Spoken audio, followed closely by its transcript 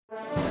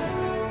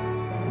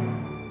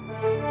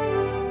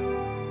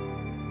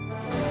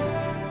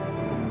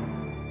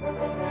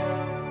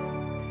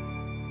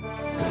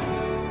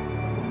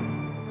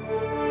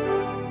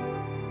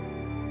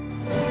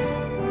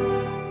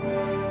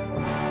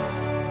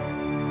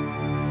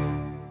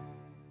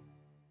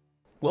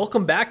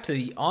Welcome back to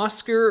the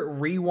Oscar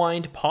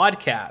Rewind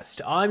podcast.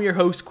 I'm your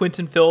host,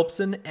 Quentin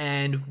Phillipson,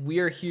 and we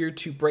are here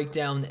to break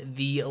down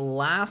the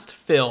last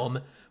film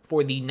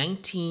for the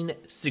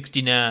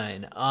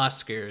 1969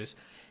 Oscars,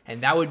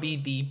 and that would be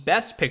the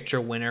Best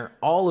Picture winner,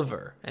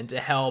 Oliver. And to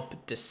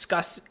help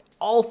discuss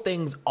all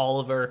things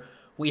Oliver,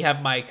 we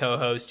have my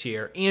co-host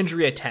here,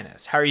 Andrea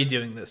Tennis. How are you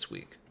doing this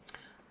week?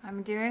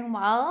 I'm doing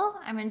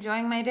well. I'm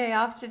enjoying my day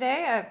off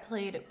today. I've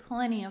played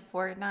plenty of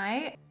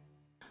Fortnite.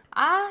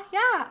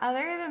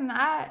 Other than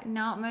that,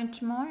 not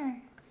much more.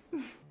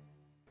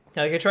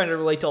 Like, I'm trying to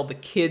relate to all the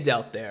kids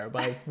out there,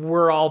 but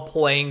we're all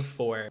playing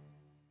for it.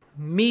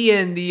 Me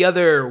and the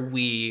other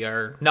we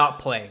are not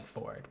playing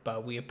for it,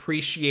 but we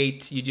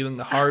appreciate you doing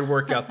the hard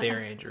work out there,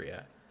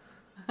 Andrea.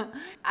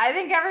 I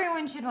think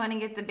everyone should want to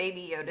get the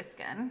Baby Yoda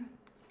skin.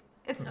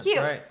 It's That's cute.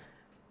 right.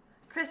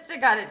 Krista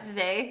got it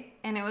today,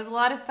 and it was a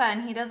lot of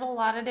fun. He does a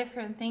lot of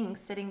different things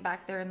sitting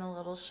back there in the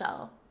little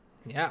shell.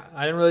 Yeah,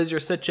 I didn't realize you're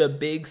such a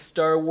big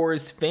Star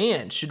Wars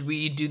fan. Should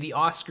we do the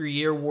Oscar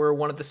year where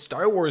one of the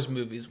Star Wars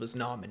movies was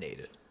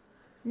nominated?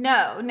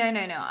 No.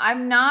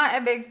 I'm not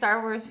a big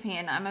Star Wars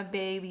fan. I'm a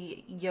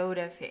Baby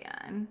Yoda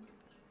fan.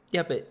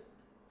 Yeah, but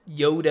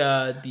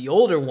Yoda, the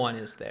older one,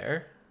 is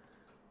there.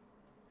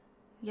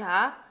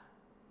 Yeah,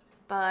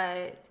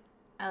 but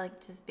I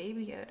like just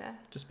Baby Yoda.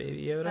 Just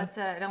Baby Yoda? That's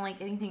it. I don't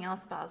like anything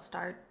else about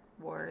Star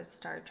Wars,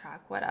 Star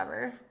Trek,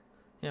 whatever.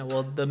 Yeah,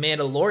 well, the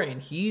Mandalorian,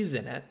 he's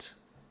in it.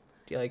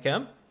 Do you like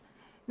him?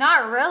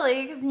 Not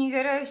really, because when you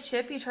go to a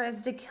ship, he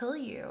tries to kill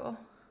you.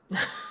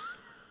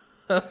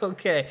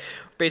 Okay.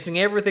 Basing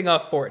everything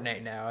off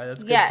Fortnite now.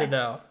 That's good to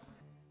know.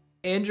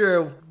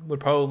 Andrew would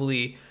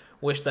probably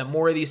wish that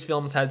more of these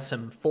films had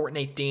some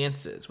Fortnite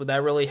dances. Would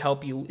that really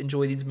help you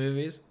enjoy these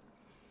movies?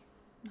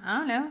 I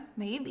don't know.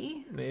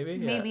 Maybe. Maybe,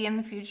 yeah. Maybe in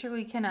the future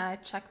we can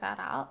check that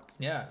out.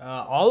 Yeah.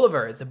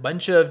 Oliver, it's a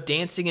bunch of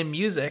dancing and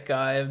music.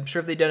 I'm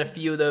sure if they've done a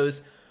few of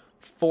those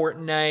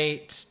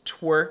Fortnite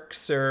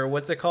twerks, or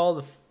what's it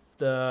called?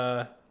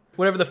 The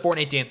whatever the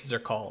Fortnite dances are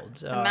called.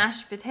 The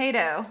mashed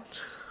potato.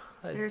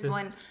 There's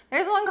one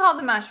called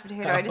the mashed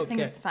potato. I just think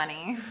it's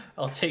funny.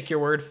 I'll take your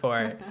word for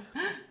it.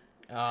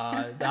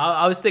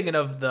 I was thinking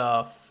of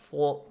the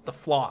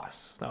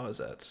floss. That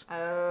was it.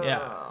 Oh.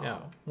 Yeah.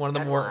 One of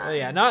the more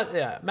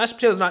mashed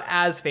potato is not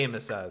as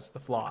famous as the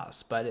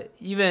floss, but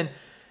even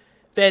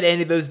if they had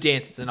any of those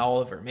dances in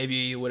Oliver, maybe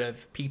you would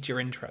have piqued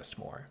your interest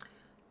more.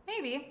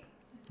 Maybe.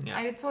 Yeah.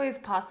 It's always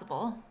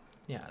possible.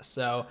 Yeah.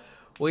 So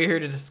we're here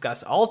to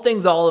discuss all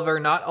things Oliver,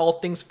 not all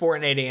things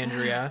Fortnite,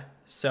 Andrea.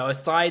 So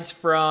aside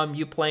from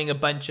you playing a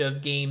bunch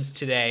of games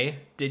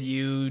today, did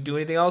you do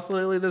anything else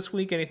lately this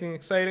week? Anything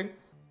exciting?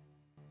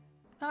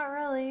 Not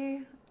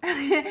really.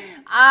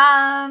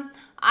 I've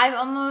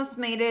almost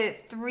made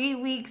it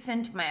 3 weeks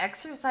into my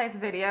exercise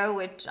video,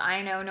 which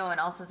I know no one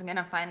else is going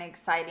to find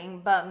exciting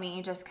but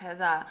me, just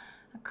because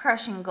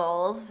crushing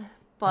goals.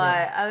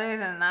 But other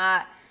than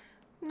that,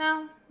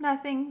 no,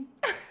 nothing.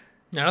 I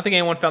don't think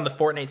anyone found the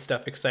Fortnite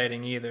stuff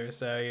exciting either,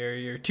 so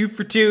you're 2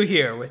 for 2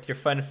 here with your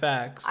fun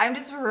facts. I'm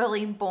just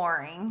really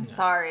boring. Yeah.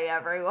 Sorry,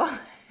 everyone.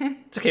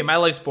 It's okay, my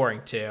life's boring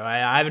too.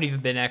 I haven't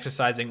even been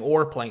exercising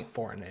or playing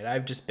Fortnite.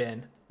 I've just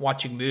been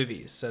watching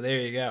movies, so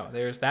there you go.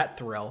 There's that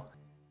thrill.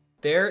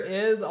 There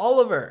is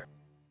Oliver.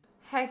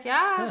 Heck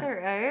yeah.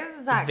 There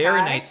is. It's a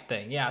very nice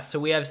thing. Yeah, so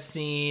we have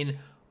seen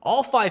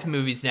all 5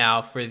 movies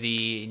now for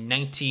the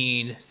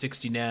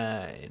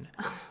 1969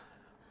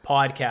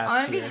 podcast. I'm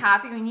going to be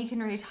happy when you can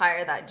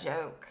retire that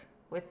joke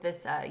with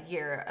this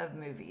year of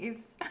movies.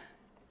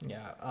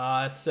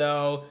 Yeah.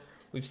 So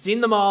we've seen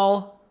them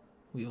all.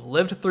 We've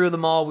lived through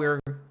them all.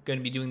 We're going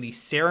to be doing the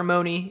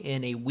ceremony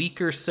in a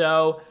week or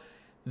so.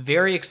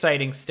 Very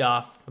exciting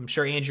stuff. I'm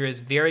sure Andrea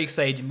is very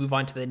excited to move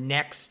on to the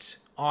next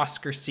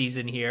Oscar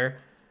season here.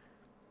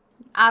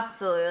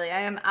 Absolutely.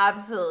 I am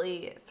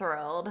absolutely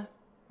thrilled.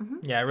 Mm-hmm.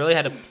 Yeah, I really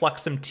had to pluck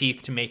some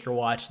teeth to make her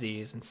watch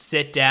these and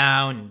sit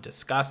down and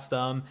discuss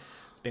them.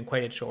 Been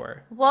quite a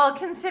chore. Well,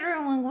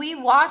 considering when we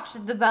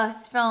watched the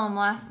best film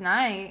last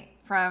night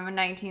from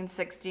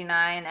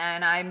 1969,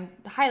 and I'm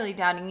highly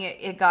doubting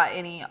it got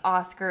any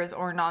Oscars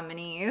or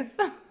nominees.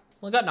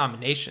 Well, it got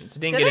nominations.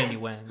 It didn't get any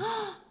wins.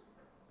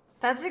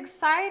 That's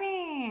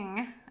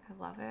exciting. I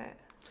love it.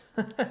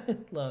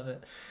 Love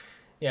it.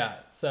 Yeah,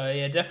 so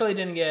yeah, definitely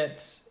didn't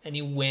get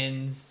any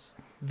wins.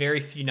 Very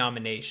few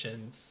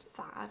nominations.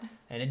 Sad.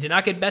 And it did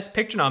not get Best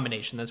Picture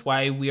nomination. That's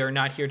why we are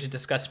not here to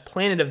discuss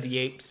Planet of the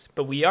Apes,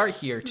 but we are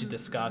here to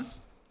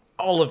discuss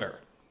Oliver.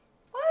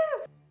 Woo!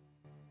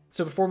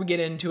 So before we get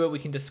into it, we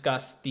can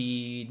discuss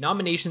the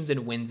nominations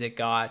and wins it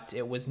got.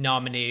 It was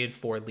nominated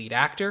for lead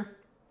actor.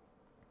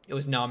 It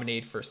was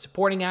nominated for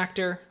supporting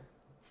actor,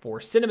 for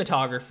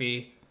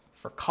cinematography,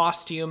 for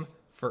costume,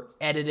 for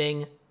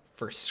editing,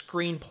 for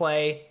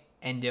screenplay,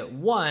 and it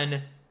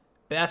won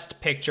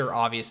Best Picture,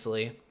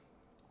 obviously.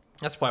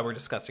 That's why we're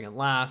discussing it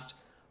last.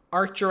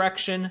 Art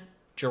direction,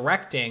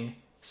 directing,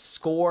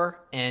 score,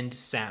 and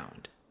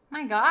sound.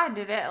 My God,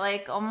 did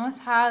it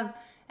almost have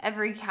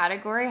every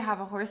category have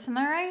a horse in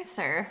the race,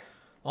 or?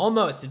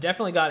 Almost. It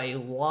definitely got a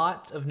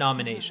lot of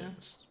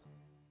nominations.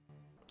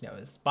 It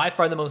was by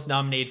far the most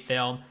nominated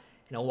film,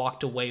 and it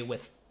walked away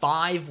with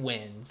 5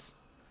 wins,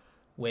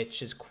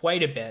 which is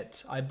quite a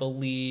bit. I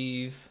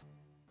believe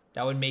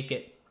that would make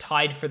it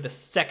tied for the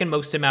second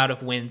most amount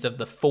of wins of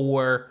the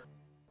 4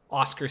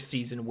 Oscar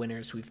season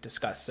winners we've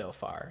discussed so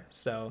far.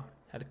 So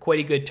had quite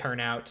a good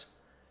turnout.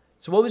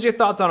 So what was your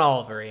thoughts on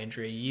Oliver,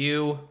 Andrea?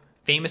 You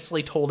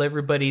famously told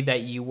everybody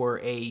that you were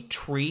a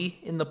tree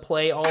in the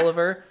play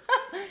Oliver.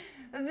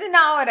 That's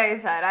not what I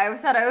said. I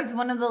said I was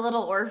one of the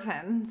little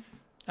orphans.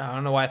 I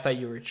don't know why I thought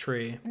you were a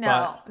tree.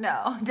 No,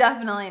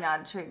 definitely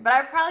not a tree. But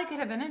I probably could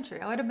have been a tree.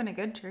 I would have been a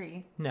good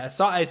tree. Yeah,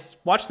 I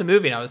watched the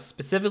movie and I was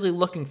specifically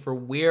looking for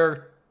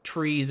where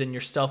trees and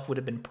yourself would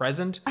have been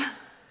present.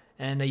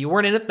 And you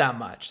weren't in it that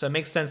much. So it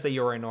makes sense that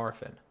you were an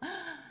orphan.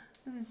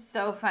 This is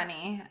so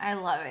funny. I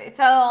love it.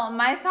 So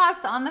my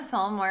thoughts on the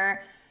film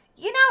were,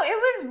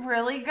 it was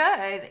really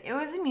good. It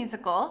was a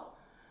musical,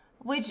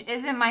 which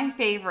isn't my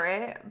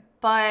favorite.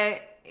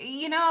 But,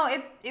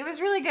 it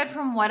was really good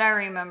from what I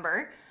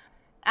remember.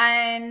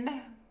 And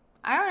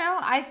I don't know.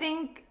 I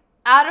think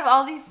out of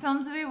all these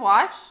films we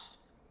watched,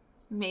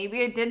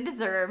 maybe it did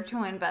deserve to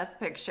win Best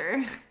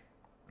Picture.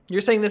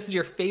 You're saying this is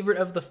your favorite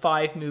of the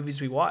 5 movies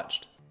we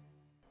watched?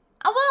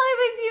 Well, it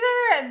was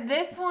either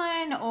this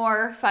one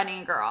or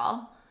Funny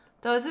Girl.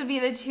 Those would be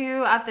the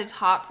 2 at the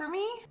top for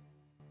me.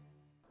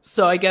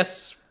 So I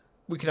guess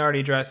we can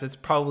already address it's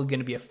probably going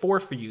to be a 4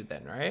 for you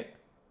then, right?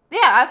 Yeah,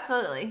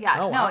 absolutely. Yeah.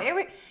 Oh, wow. No, it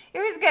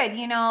was good.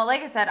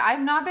 Like I said,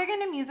 I'm not big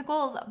into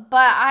musicals,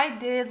 but I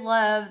did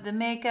love the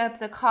makeup,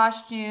 the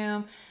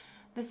costume,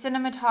 the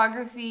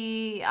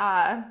cinematography,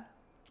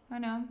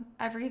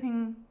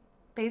 everything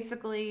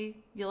basically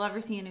you'll ever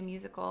see in a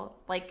musical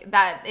like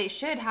that it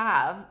should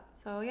have.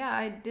 So yeah,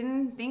 I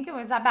didn't think it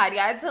was that bad.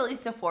 Yeah, it's at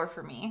least a 4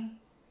 for me.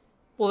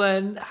 Well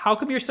then, how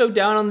come you're so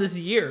down on this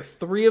year?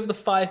 3 of the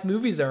 5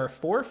 movies are a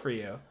 4 for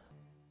you.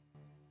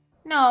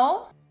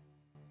 No.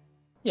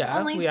 Yeah,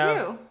 only we 2.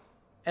 have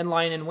And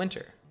Lion in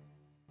Winter.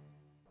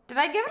 Did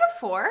I give it a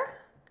 4?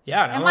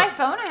 Yeah. No, in my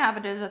phone, I have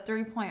it as a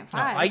 3.5. No,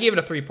 I gave it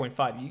a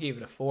 3.5. You gave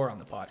it a 4 on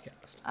the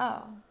podcast.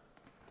 Oh.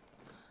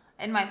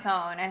 In my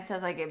phone, it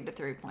says I gave it a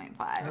 3.5.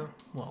 Oh,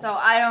 well. So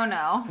I don't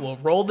know. We'll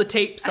roll the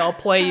tapes. I'll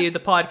play you the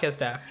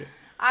podcast after.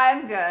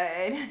 I'm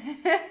good.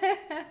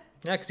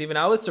 Yeah, because even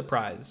I was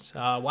surprised.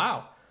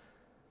 Wow.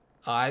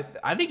 I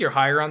think you're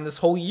higher on this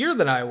whole year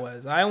than I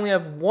was. I only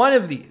have 1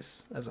 of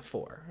these as a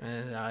 4.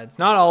 And it's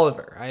not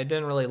Oliver. I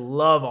didn't really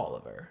love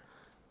Oliver.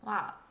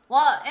 Wow.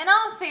 Well, in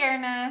all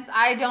fairness,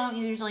 I don't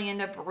usually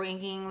end up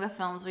ranking the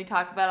films we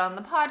talk about on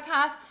the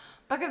podcast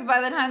because by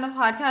the time the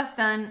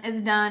podcast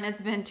is done,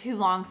 it's been too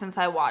long since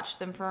I watched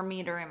them for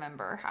me to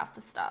remember half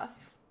the stuff.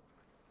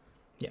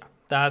 Yeah,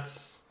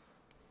 that's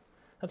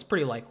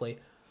pretty likely.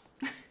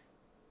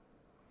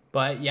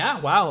 But yeah,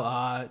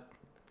 wow.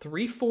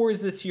 3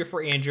 4s this year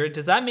for Andrea.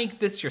 Does that make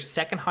this your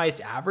second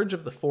highest average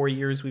of the 4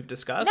 years we've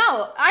discussed?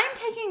 No, I'm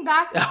taking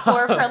back the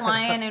score for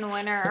Lion and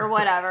Winter or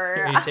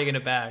whatever. You're taking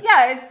it back.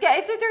 Yeah,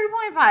 it's a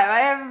 3.5. I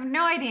have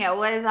no idea.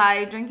 Was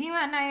I drinking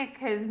that night?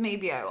 Because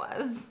maybe I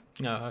was.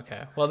 No,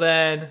 okay. Well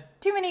then.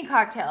 Too many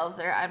cocktails,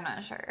 or I'm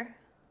not sure.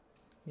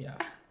 Yeah.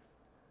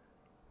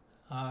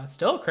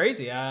 Still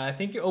crazy. I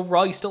think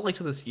overall you still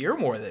liked this year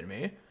more than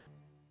me.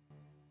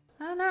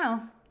 I don't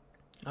know.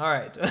 All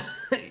right.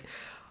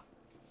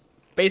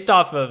 Based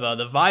off of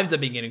the vibes I've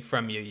been getting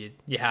from you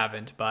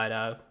haven't.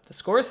 But the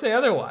scores say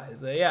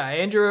otherwise. Yeah,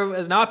 Andrew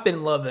has not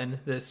been loving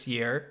this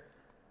year.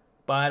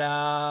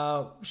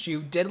 But she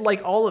did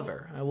like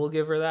Oliver. I will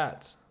give her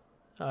that.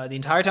 The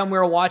entire time we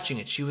were watching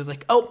it, she was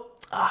like,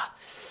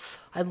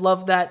 I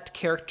love that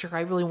character.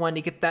 I really wanted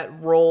to get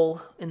that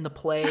role in the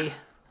play.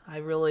 I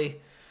really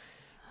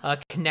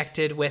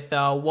connected with,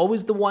 what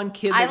was the one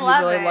kid that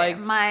you really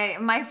liked?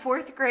 My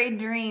 4th grade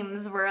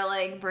dreams were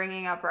like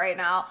bringing up right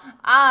now.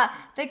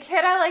 The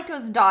kid I liked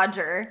was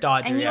Dodger.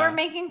 And you were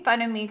making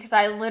fun of me because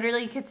I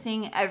literally could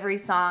sing every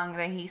song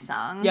that he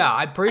sung. Yeah,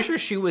 I'm pretty sure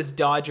she was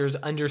Dodger's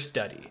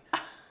understudy.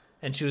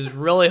 And she was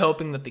really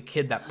hoping that the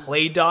kid that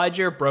played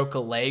Dodger broke a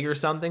leg or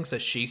something so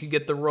she could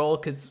get the role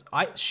because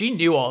she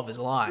knew all of his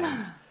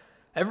lines.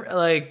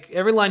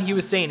 Every line he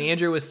was saying,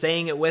 Andrew was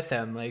saying it with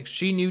him. Like,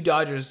 she knew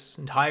Dodger's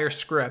entire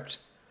script.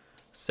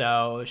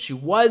 So she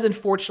was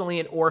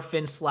unfortunately an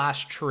orphan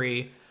 /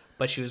 tree,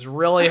 but she was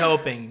really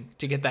hoping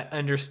to get that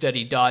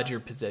understudy Dodger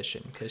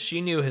position because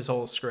she knew his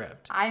whole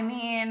script. I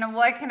mean,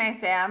 what can I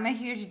say? I'm a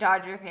huge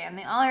Dodger fan.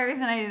 The only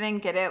reason I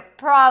didn't get it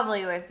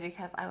probably was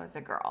because I was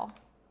a girl.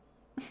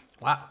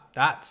 Wow,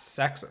 that's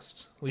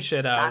sexist. We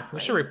should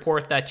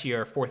report that to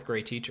your 4th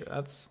grade teacher.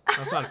 That's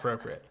not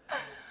appropriate.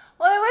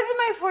 Well, it wasn't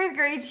my 4th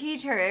grade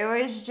teacher. It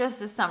was just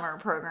a summer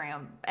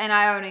program, and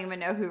I don't even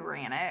know who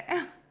ran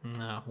it.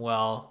 No,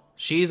 well,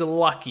 she's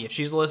lucky. If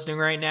she's listening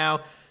right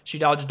now, she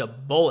dodged a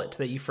bullet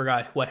that you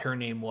forgot what her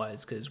name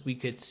was because we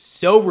could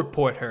so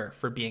report her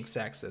for being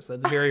sexist.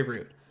 That's very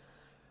rude.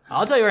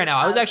 I'll tell you right now,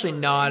 I was actually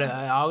not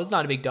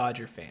a big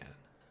Dodger fan.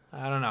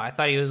 I don't know. I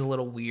thought he was a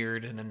little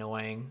weird and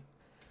annoying.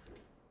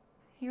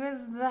 He was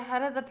the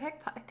head of the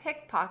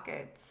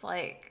pickpockets.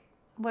 Like,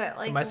 what?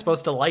 Like, am I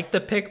supposed to like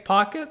the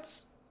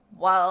pickpockets?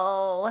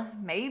 Well,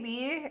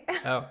 maybe.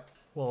 Oh,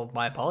 well,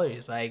 my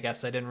apologies. I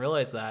guess I didn't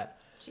realize that.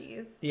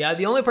 Jeez. Yeah,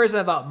 the only person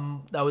I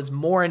thought that was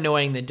more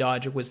annoying than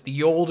Dodger was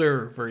the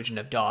older version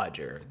of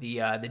Dodger,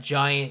 the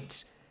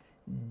giant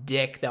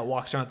dick that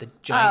walks around with the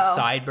giant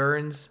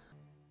sideburns.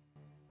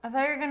 I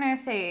thought you were gonna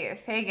say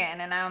Fagin,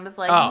 and I was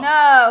like,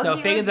 no,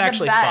 he Fagin's was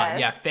actually the fun.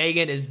 Yeah, best.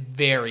 Fagin is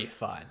very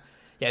fun.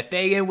 Yeah,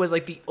 Fagin was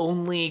like the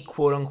only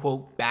quote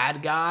unquote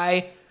bad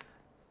guy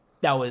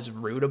that was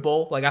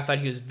rootable. Like, I thought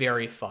he was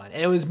very fun,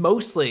 and it was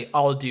mostly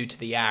all due to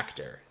the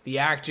actor. The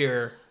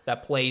actor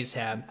that plays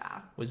him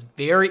was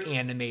very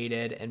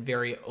animated and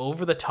very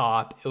over the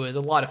top. It was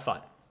a lot of fun.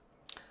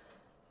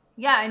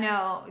 Yeah, I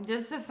know.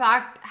 Just the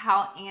fact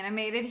how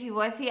animated he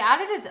was, he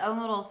added his own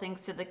little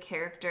things to the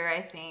character,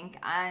 I think.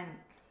 And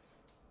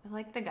I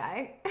like the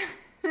guy.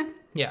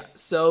 Yeah,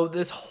 so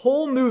this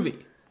whole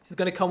movie is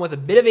going to come with a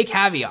bit of a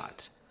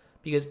caveat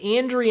because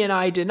Andrea and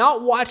I did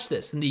not watch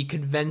this in the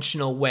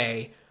conventional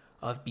way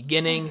of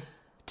beginning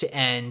to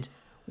end.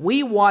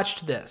 We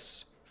watched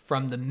this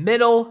from the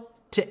middle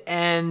to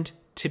end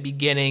to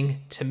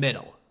beginning to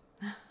middle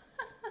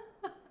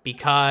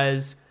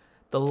because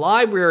the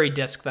library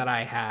disc that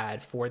I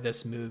had for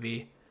this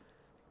movie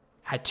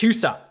had two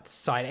sides,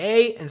 side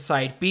A and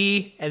side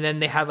B, and then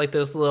they had like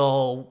this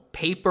little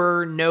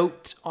paper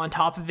note on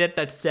top of it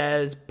that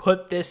says,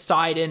 put this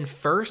side in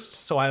first.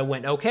 So I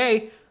went,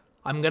 okay,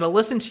 I'm going to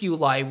listen to you,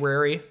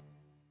 library.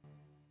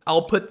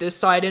 I'll put this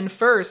side in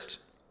first.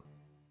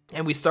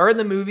 And we started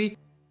the movie,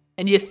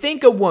 and you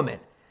think a woman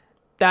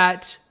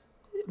that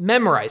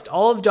memorized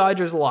all of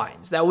Dodger's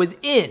lines that was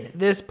in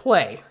this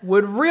play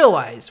would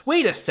realize,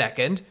 wait a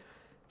second,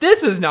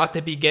 this is not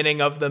the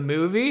beginning of the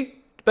movie.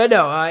 But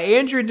no,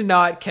 Andrew did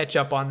not catch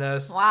up on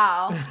this.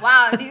 Wow.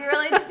 Wow. Do you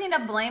really just need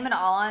to blame it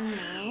all on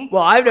me?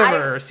 Well, I've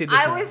never seen this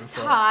movie I was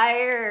before.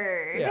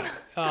 tired.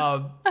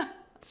 Yeah.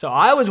 So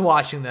I was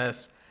watching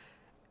this,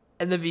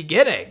 and the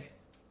beginning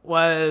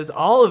was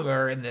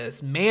Oliver in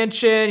this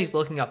mansion. He's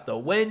looking out the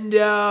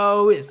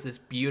window. It's this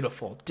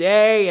beautiful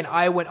day. And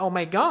I went, oh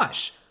my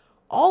gosh,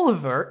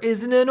 Oliver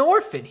isn't an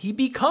orphan. He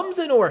becomes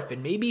an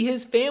orphan. Maybe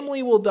his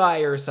family will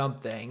die or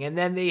something. And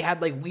then they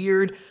had like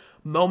weird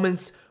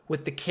moments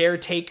with the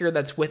caretaker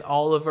that's with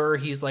Oliver.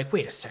 He's like,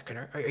 wait a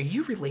second, are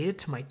you related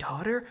to my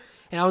daughter?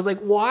 And I was like,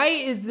 why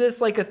is this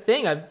like a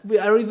thing? I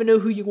don't even know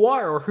who you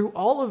are or who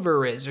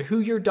Oliver is or who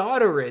your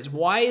daughter is.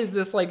 Why is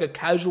this like a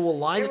casual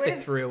line that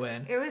they threw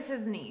in? It was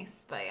his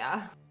niece, but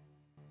yeah.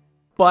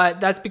 But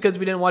that's because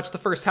we didn't watch the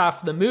first half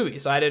of the movie,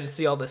 so I didn't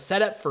see all the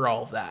setup for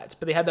all of that.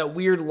 But they had that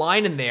weird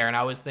line in there, and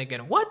I was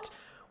thinking, what?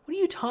 What are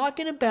you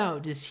talking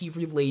about? Is he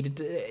related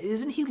to...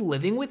 Isn't he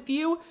living with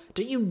you?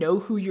 Don't you know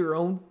who your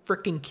own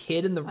freaking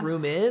kid in the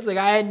room is? Like,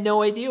 I had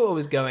no idea what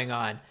was going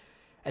on.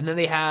 And then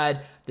they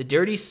had the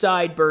dirty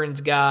sideburns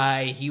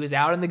guy. He was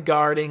out in the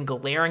garden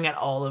glaring at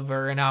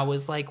Oliver, and I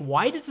was like,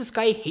 why does this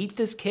guy hate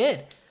this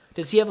kid?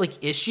 Does he have,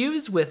 like,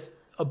 issues with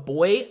a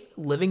boy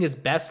living his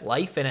best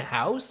life in a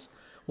house?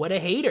 What a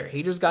hater.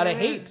 Haters gotta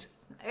hate.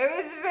 It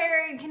was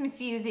very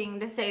confusing,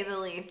 to say the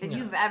least, if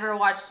you've ever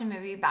watched a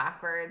movie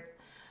backwards.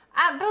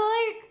 But,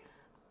 like,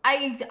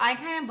 I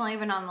kind of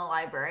blame it on the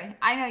library.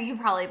 I know you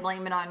probably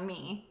blame it on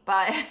me,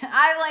 but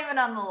I blame it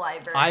on the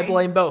library. I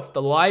blame both.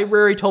 The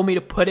library told me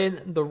to put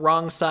in the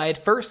wrong side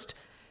first,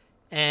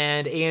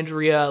 and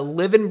Andrea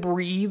live and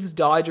breathes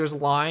Dodger's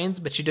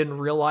lines, but she didn't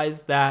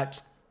realize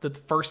that the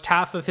first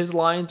half of his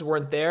lines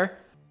weren't there.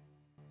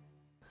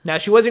 Now,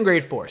 she was in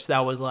grade 4, so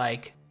that was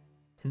like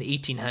in the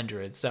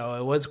 1800s, so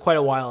it was quite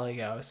a while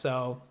ago.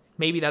 So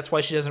maybe that's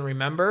why she doesn't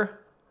remember.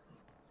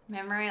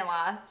 Memory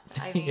lost.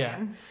 I mean,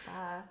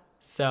 Yeah.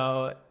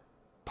 So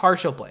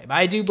partial blame.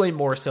 I do blame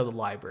more so the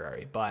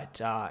library, but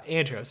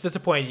Andrew, it's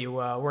disappointing you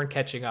weren't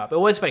catching up. It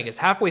was funny because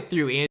halfway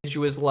through,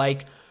 Andrew was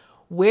like,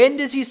 when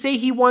does he say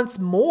he wants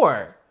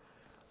more?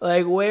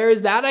 Like, where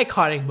is that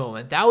iconic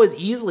moment? That was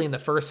easily in the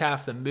first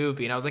half of the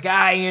movie. And I was like,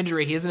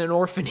 Andrew, he isn't an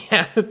orphan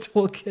yet.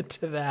 We'll get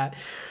to that.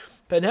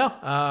 But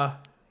no,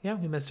 yeah,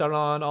 we missed out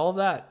on all of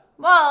that.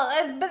 well,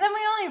 but then we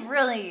only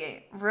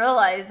really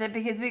realized it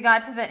because we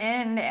got to the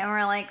end and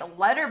we're like,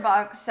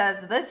 Letterboxd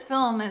says this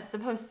film is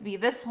supposed to be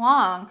this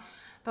long,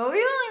 but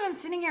we've only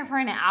been sitting here for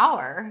an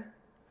hour.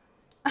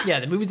 Yeah,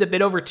 the movie's a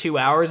bit over 2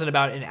 hours, and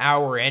about an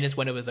hour in is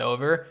when it was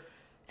over.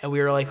 And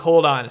we were like,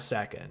 hold on a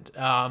second.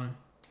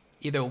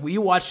 Either we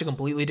watched a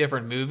completely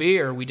different movie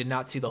or we did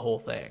not see the whole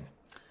thing.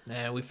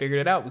 And we figured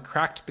it out. We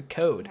cracked the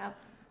code. Yep.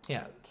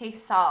 Yeah.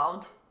 Case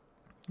solved.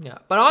 Yeah.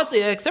 But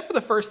honestly, except for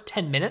the first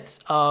 10 minutes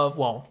of,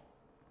 well,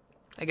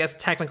 I guess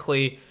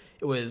technically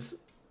it was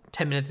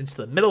 10 minutes into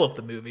the middle of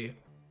the movie,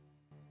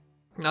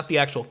 not the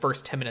actual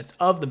first 10 minutes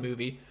of the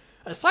movie.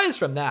 Aside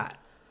from that,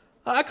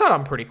 I caught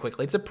on pretty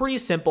quickly. It's a pretty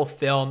simple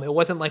film. It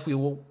wasn't like we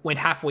went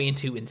halfway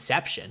into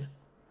Inception.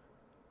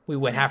 We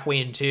went halfway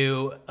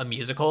into a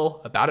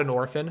musical about an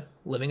orphan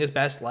living his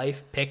best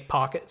life,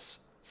 pickpockets,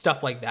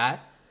 stuff like that.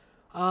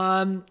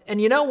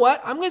 And you know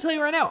what? I'm going to tell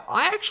you right now,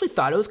 I actually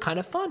thought it was kind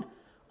of fun.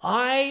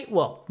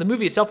 Well, the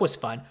movie itself was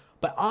fun,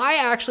 but I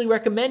actually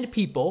recommend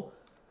people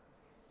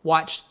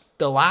watch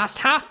the last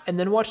half and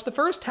then watch the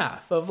first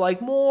half of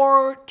like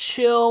more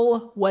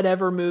chill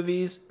whatever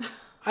movies.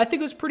 I think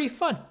it was pretty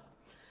fun.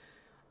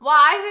 Well,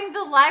 I think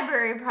the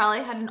library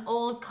probably had an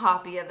old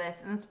copy of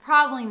this, and it's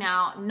probably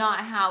now not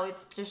how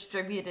it's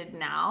distributed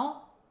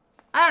now.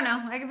 I don't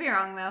know. I could be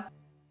wrong, though.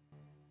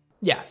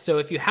 Yeah, so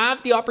if you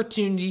have the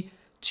opportunity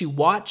to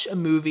watch a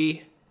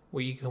movie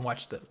where you can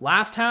watch the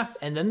last half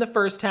and then the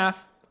first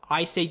half,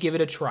 I say give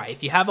it a try.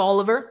 If you have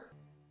Oliver,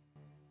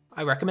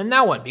 I recommend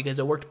that one because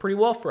it worked pretty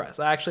well for us.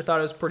 I actually thought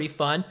it was pretty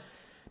fun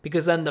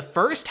because then the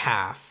first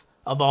half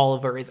of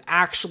Oliver is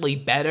actually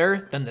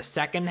better than the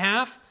second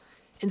half.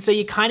 And so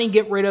you kind of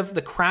get rid of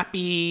the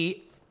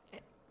crappy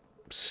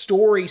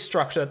story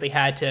structure that they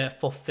had to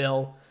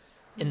fulfill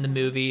in the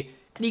movie.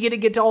 And you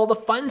get to all the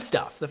fun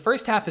stuff. The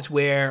first half is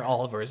where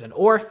Oliver is an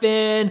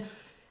orphan.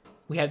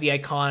 We have the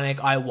iconic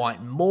I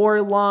Want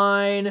More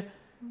line.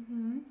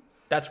 Mm-hmm.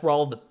 That's where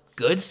all the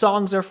good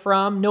songs are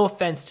from. No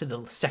offense to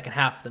the second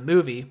half of the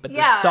movie, but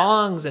the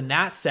songs in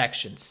that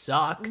section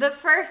suck. The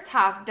first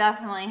half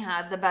definitely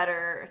had the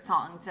better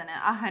songs in it,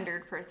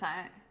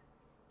 100%.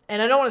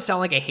 And I don't want to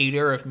sound like a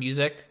hater of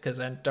music because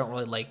I don't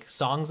really like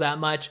songs that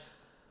much.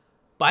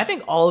 But I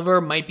think Oliver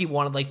might be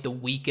one of like the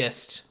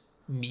weakest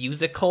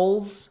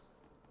musicals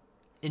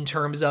in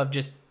terms of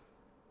just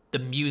the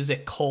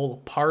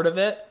musical part of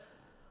it.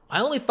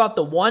 I only thought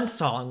the one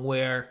song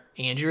where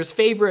Andrew's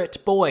favorite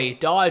boy,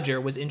 Dodger,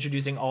 was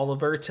introducing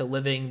Oliver to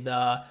living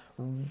the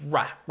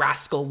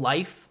rascal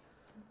life.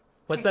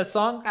 What's that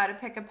song? Gotta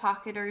pick a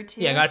pocket or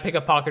two. Yeah, gotta pick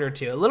a pocket or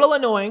two. A little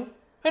annoying.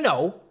 I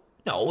know.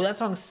 No, that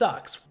song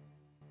sucks.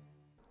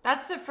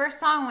 That's the first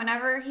song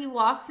whenever he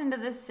walks into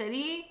the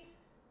city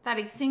that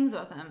he sings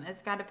with him.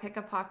 It's gotta pick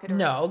a pocket or two.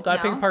 No,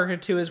 gotta pick a pocket or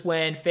two is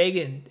when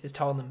Fagin is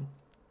telling them,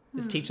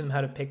 is teaching them how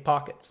to pick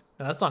pockets.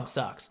 No, that song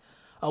sucks.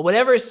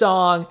 Whatever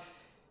song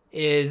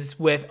is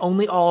with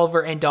only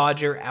Oliver and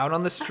Dodger out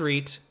on the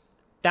street,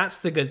 that's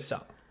the good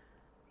song.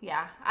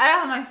 Yeah, I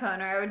don't have my phone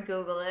or I would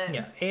Google it.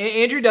 Yeah,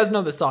 Andrew does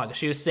know the song.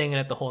 She was singing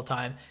it the whole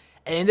time,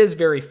 and it is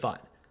very fun.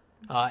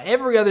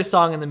 Every other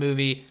song in the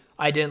movie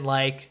I didn't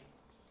like.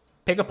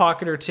 Pick a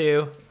pocket or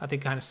two, I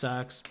think kind of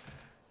sucks.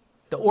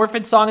 The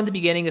orphan song in the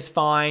beginning is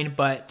fine,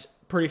 but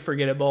pretty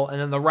forgettable, and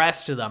then the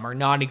rest of them are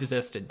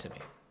non-existent to me.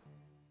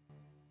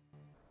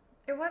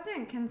 It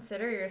wasn't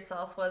Consider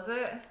Yourself, was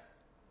it?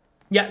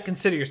 Yeah,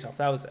 Consider Yourself.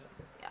 That was it.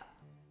 Yeah.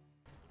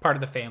 Part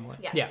of the family.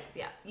 Yes,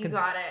 yeah. You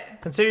got it.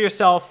 Consider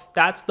Yourself.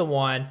 That's the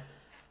one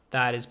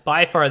that is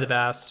by far the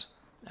best.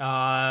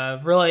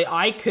 Really,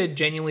 I could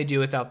genuinely do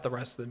without the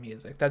rest of the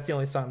music. That's the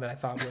only song that I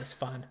thought was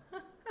fun.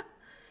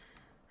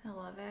 I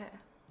love it.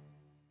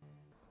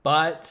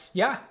 But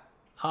yeah,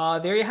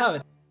 there you have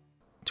it.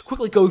 To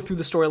quickly go through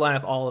the storyline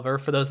of Oliver,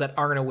 for those that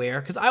aren't aware,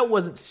 because I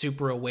wasn't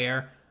super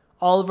aware,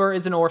 Oliver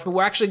is an orphan.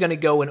 We're actually going to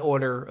go in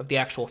order of the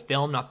actual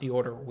film, not the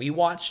order we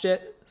watched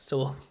it.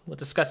 So we'll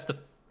discuss the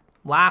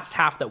last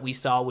half that we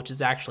saw, which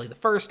is actually the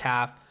first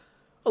half.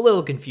 A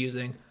little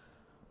confusing.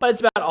 But it's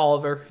about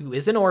Oliver, who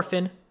is an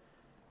orphan,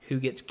 who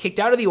gets kicked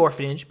out of the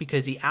orphanage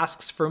because he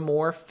asks for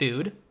more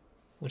food,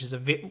 which is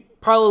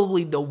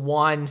probably the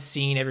one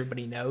scene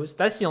everybody knows.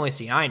 That's the only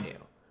scene I knew.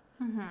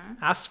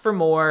 Mm-hmm. Asks for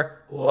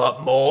more.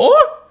 What, more?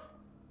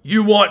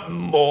 You want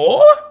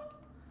more?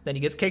 Then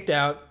he gets kicked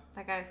out.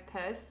 That guy's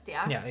pissed,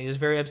 yeah. Yeah, he was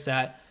very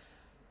upset.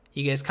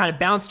 He gets kind of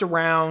bounced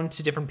around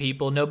to different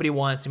people. Nobody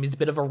wants him. He's a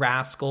bit of a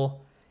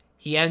rascal.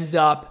 He ends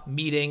up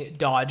meeting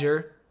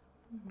Dodger,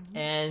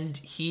 and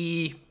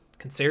he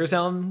considers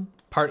him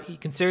part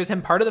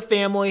of the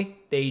family.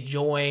 They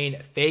join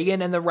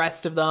Fagin and the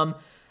rest of them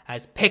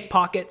as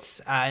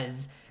pickpockets,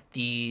 as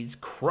these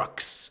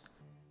crooks.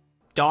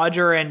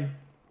 Dodger and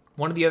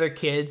one of the other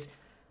kids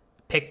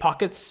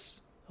pickpockets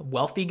a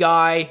wealthy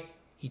guy.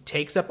 He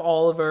takes up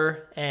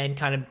Oliver and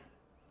kind of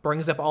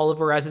brings up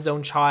Oliver as his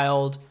own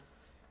child.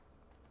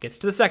 Gets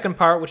to the second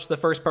part, which is the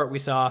first part we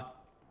saw.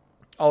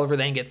 Oliver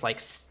then gets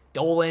like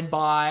stolen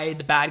by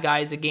the bad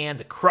guys again,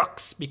 the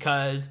crooks,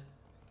 because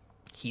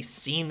he's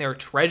seen their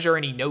treasure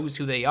and he knows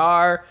who they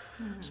are.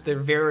 So they're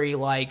very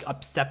like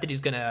upset that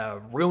he's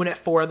gonna ruin it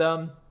for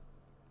them.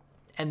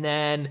 And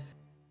then,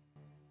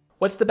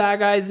 what's the bad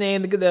guy's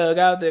name? The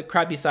guy with the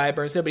crappy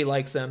sideburns. Nobody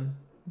likes him.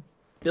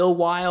 Bill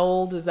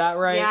Wilde, is that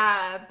right?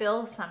 Yeah,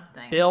 Bill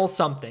something. Bill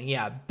something,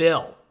 yeah,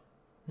 Bill.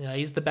 Yeah,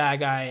 he's the bad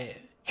guy.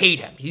 Hate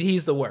him.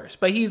 He's the worst.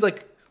 But he's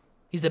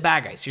the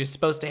bad guy, so you're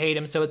supposed to hate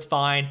him, so it's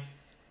fine.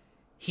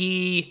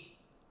 He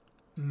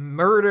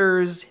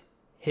murders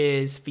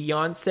his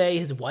fiance,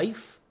 his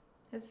wife.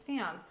 His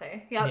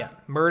fiance, yep. Yeah,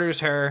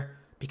 murders her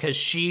because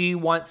she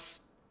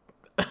wants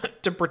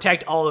to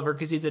protect Oliver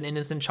because he's an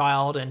innocent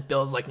child, and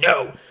Bill's like,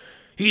 no,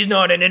 he's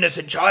not an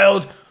innocent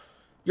child.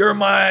 You're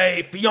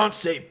my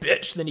fiance,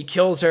 bitch. Then he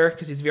kills her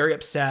because he's very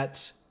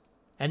upset.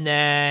 And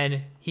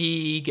then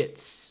he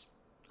gets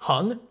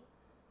hung.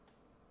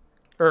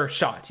 Or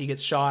shot. He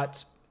gets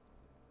shot.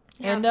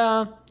 Yeah. And,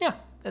 yeah.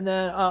 And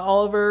then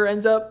Oliver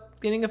ends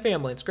up getting a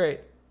family. It's great.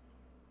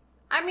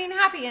 I mean,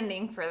 happy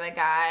ending for the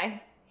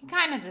guy. He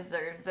kind of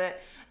deserves it.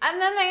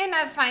 And then they end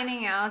up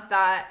finding out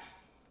that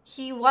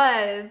he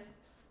was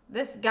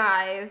this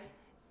guy's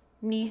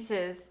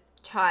niece's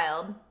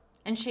child,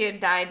 and she had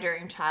died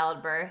during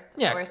childbirth,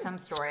 or some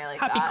story like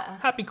that.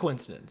 Happy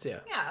coincidence, yeah.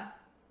 Yeah.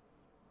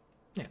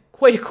 Yeah,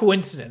 quite a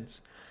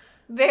coincidence.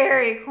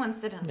 Very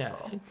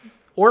coincidental. Yeah.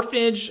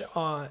 Orphanage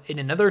in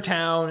another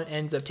town,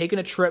 ends up taking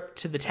a trip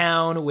to the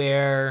town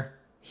where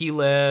he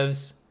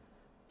lives,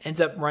 ends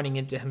up running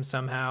into him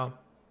somehow.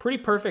 Pretty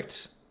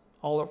perfect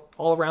all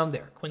around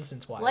there,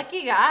 coincidence-wise.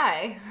 Lucky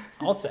guy.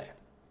 I'll say.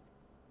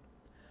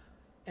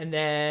 And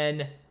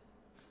then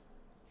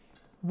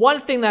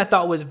one thing that I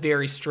thought was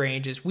very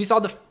strange is we saw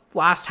the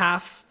last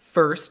half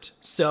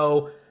first.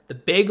 So the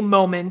big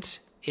moment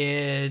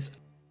is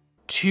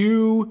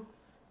 2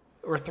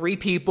 or 3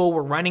 people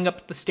were running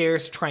up the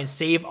stairs to try and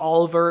save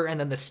Oliver, and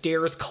then the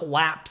stairs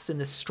collapse in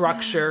the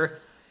structure.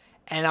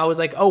 And I was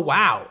like, oh,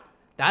 wow,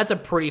 that's a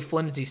pretty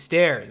flimsy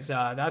stairs.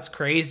 That's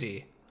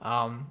crazy.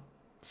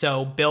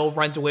 So Bill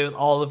runs away with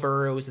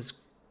Oliver. It was this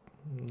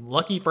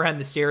lucky for him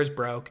the stairs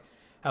broke.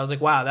 I was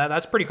like, wow,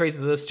 that's pretty crazy.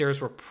 Those stairs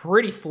were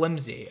pretty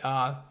flimsy.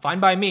 Fine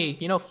by me.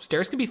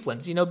 Stairs can be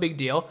flimsy, no big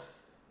deal.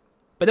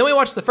 But then we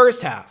watched the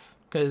first half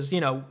because,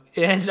 it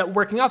ended up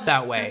working out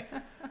that way.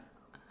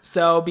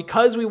 So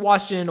because we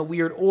watched it in a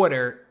weird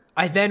order,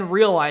 I then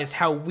realized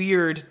how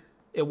weird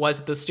it was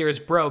that the stairs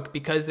broke,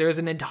 because there's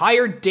an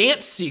entire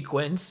dance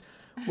sequence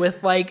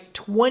with like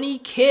 20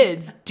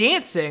 kids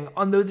dancing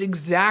on those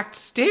exact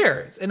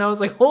stairs. And I was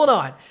like, hold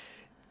on,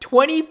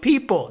 20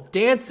 people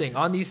dancing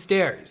on these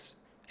stairs.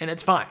 And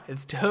it's fine.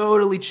 It's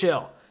totally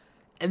chill.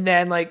 And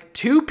then like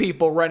 2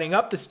 people running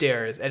up the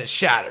stairs and it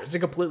shatters. It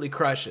completely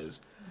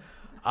crushes.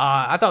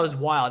 I thought it was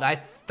wild. I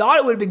thought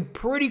it would have been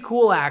pretty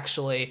cool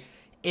actually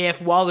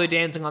if while they're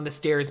dancing on the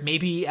stairs,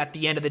 maybe at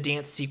the end of the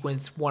dance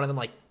sequence, one of them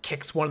like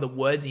kicks one of the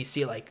woods and you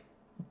see it like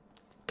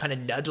kind of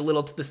nudge a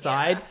little to the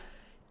side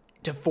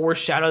to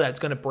foreshadow that it's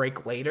going to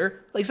break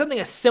later. Like something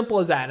as simple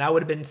as that, and I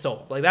would have been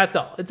sold. Like that's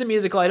all. It's a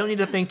musical. I don't need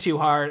to think too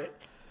hard.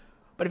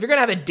 But if you're going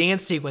to have a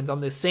dance sequence on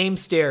the same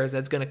stairs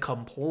that's going to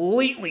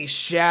completely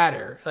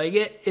shatter, like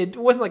it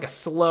wasn't like a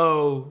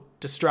slow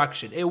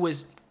destruction. It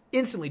was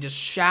instantly just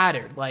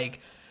shattered. Like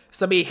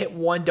somebody hit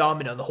one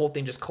domino, the whole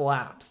thing just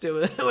collapsed.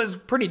 It was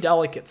pretty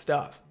delicate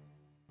stuff.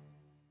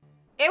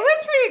 It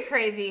was pretty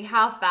crazy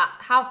how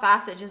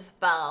fast it just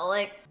fell.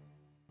 Like,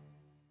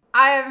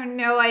 I have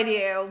no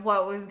idea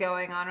what was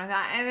going on with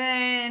that.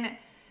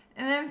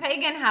 And then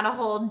Fagin had a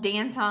whole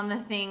dance on the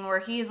thing where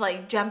he's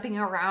like jumping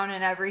around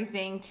and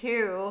everything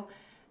too.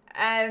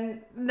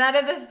 And none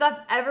of this stuff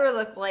ever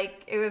looked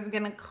like it was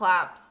gonna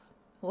collapse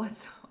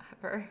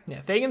whatsoever.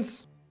 Yeah,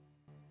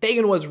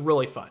 Fagin was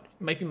really fun.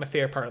 It might be my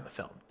favorite part of the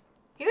film.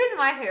 He was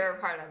my favorite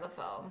part of the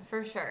film,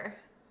 for sure.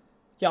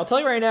 Yeah, I'll tell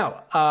you right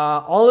now,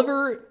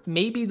 Oliver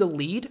may be the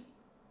lead,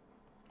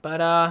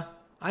 but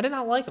I did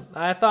not like him.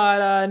 I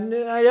thought, I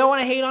don't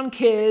want to hate on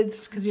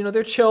kids because,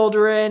 they're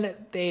children.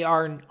 They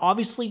are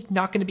obviously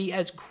not going to be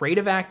as great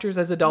of actors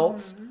as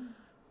adults. Mm-hmm.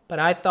 But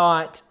I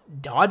thought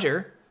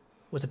Dodger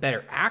was a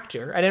better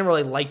actor. I didn't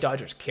really like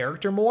Dodger's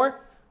character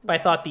more, but I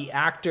thought the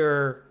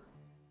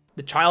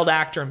child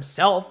actor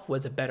himself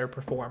was a better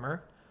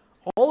performer.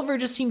 Oliver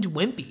just seemed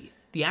wimpy,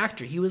 the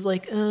actor. He was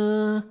like,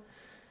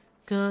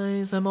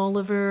 guys, I'm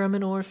Oliver. I'm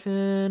an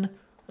orphan.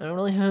 I don't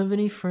really have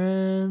any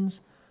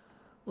friends.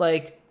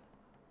 Like,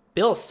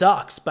 Bill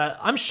sucks, but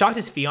I'm shocked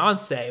his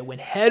fiance went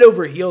head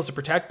over heels to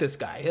protect this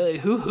guy.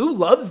 Like, who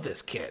loves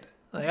this kid?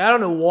 Like, I don't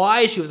know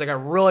why she was like, I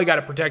really got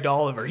to protect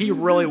Oliver. He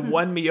really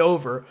won me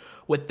over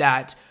with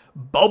that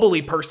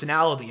bubbly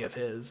personality of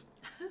his.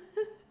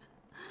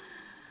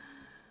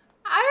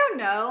 I don't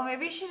know.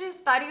 Maybe she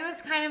just thought he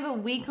was kind of a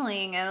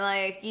weakling and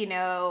like, you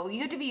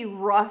have to be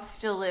rough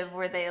to live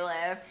where they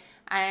live.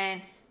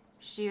 And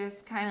she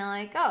was kind of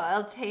like, oh,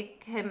 I'll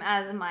take him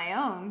as my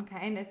own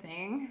kind of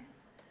thing.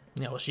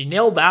 Yeah, well, she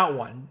nailed that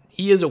one.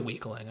 He is a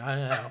weakling. I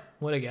don't know.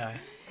 What a guy.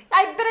 But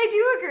I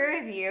do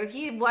agree with you.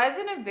 He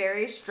wasn't a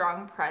very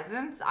strong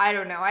presence. I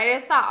don't know. I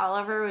just thought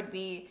Oliver would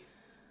be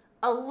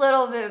a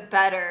little bit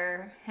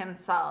better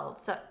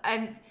himself. So,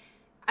 and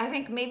I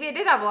think maybe it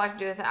did have a lot to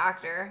do with the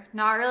actor.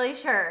 Not really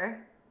sure.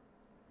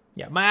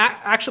 Yeah,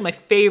 my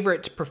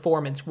favorite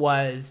performance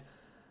was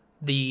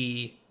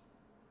the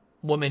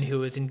woman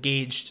who is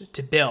engaged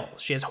to Bill.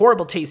 She has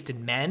horrible taste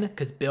in men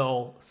because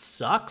Bill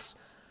sucks.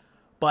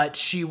 But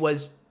she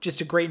was just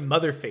a great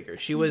mother figure.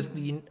 She was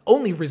the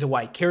only reason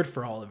why I cared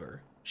for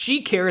Oliver.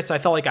 She cared, so I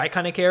felt like I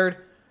kind of cared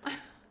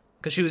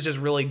because she was just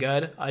really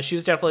good. She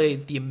was definitely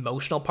the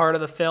emotional part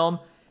of the film,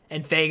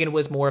 and Fagin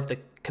was more of the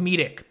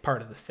comedic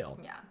part of the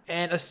film. Yeah.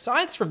 And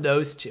aside from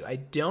those two, I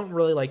don't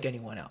really like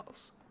anyone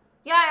else.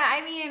 Yeah,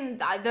 I mean,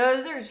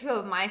 those are 2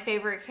 of my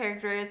favorite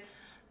characters.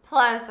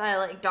 Plus, I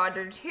like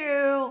Dodger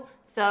too.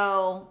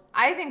 So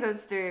I think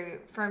those 3,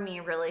 for me,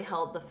 really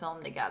held the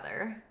film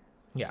together.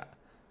 Yeah.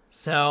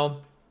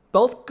 So,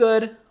 both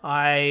good.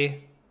 The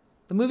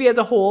movie as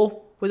a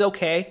whole was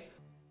okay.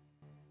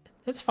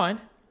 It's fine.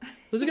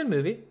 It was a good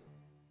movie.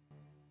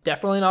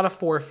 Definitely not a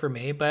 4 for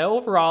me, but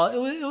overall, it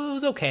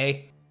was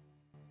okay.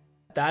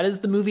 That is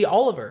the movie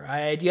Oliver.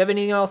 Do you have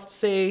anything else to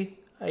say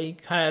I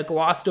kind of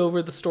glossed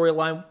over the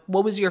storyline.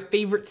 What was your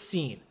favorite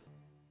scene?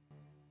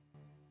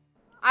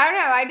 I don't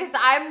know.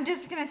 I'm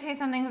just gonna say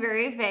something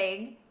very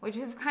vague, which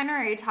we've kind of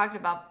already talked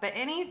about. But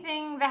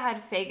anything that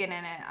had Fagin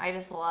in it, I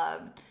just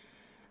loved.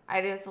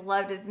 I just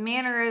loved his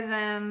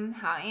mannerism,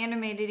 how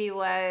animated he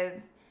was,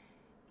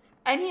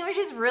 and he was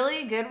just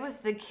really good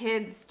with the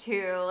kids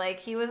too. Like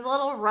he was a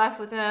little rough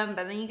with them,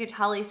 but then you could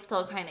tell he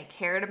still kind of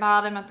cared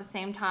about him at the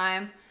same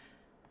time.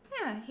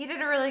 Yeah, he did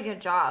a really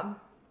good job.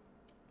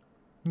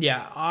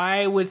 Yeah,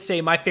 I would say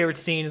my favorite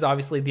scene is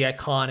obviously the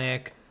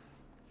iconic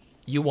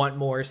 "You Want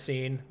More"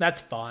 scene. That's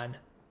fun.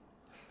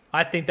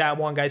 I think that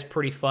one guy's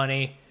pretty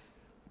funny.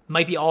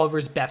 Might be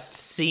Oliver's best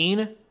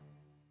scene.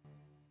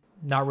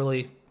 Not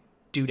really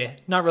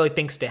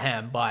thanks to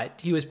him,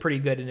 but he was pretty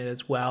good in it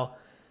as well.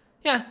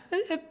 Yeah,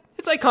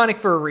 it's iconic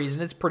for a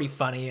reason. It's pretty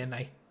funny and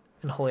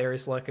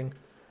hilarious looking.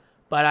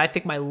 But I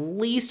think my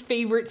least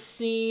favorite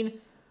scene,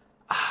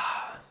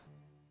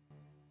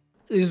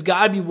 there's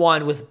got to be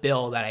one with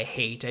Bill that I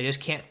hate. I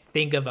just can't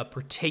think of a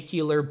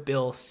particular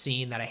Bill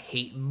scene that I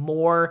hate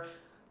more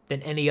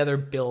than any other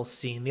Bill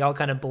scene. They all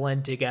kind of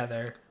blend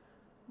together.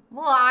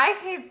 Well, I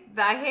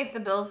hate the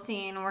Bill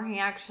scene where he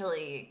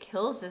actually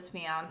kills his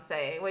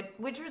fiance,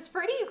 which was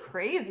pretty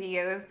crazy.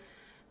 It was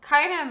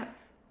kind of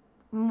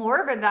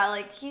morbid that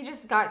like he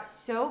just got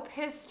so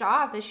pissed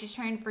off that she's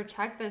trying to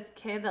protect this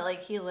kid that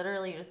like he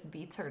literally just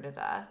beats her to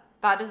death.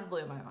 That just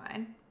blew my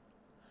mind.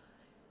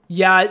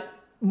 Yeah,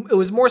 it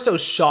was more so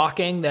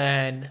shocking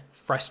than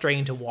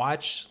frustrating to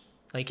watch.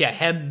 Like, yeah,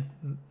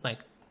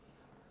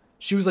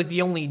 she was like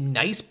the only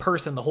nice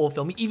person in the whole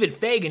film. Even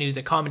Fagin, who's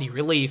a comedy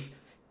relief,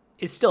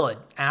 is still an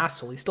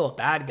asshole. He's still a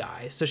bad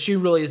guy. So she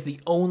really is the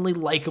only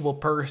likable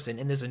person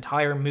in this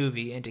entire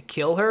movie, and to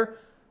kill her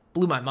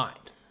blew my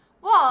mind.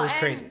 Well, it was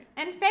crazy.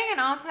 And Fagin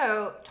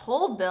also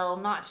told Bill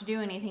not to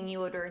do anything he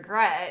would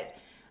regret.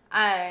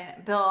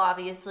 And Bill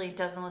obviously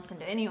doesn't listen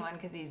to anyone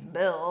because he's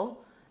Bill.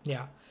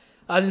 Yeah.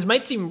 This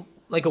might seem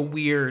like a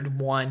weird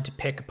one to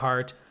pick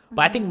apart,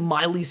 but I think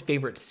my least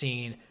favorite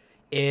scene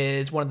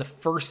is one of the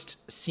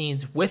first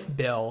scenes with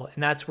Bill,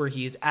 and that's where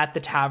he's at the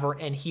tavern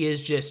and he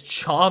is just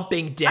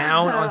chomping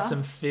down on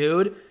some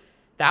food.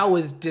 That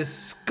was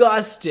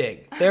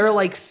disgusting. They're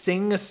like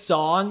singing a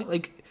song,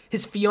 like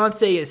his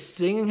fiance is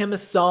singing him a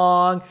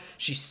song.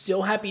 She's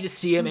so happy to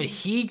see him, and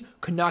he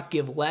could not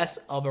give less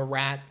of a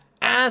rat's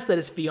ass that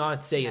his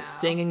fiance is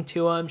singing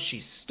to him.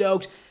 She's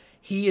stoked.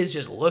 He is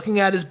just looking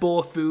at his bowl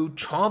of food,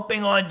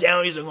 chomping on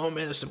down. He's like, oh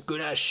man, there's some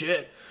good ass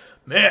shit.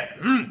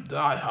 Man,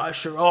 I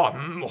sure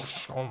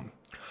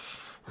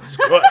it's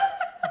good.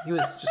 He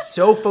was just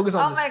so focused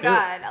on this food. Oh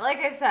my god! Like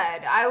I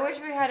said, I wish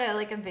we had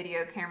a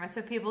video camera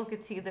so people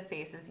could see the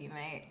faces you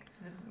make.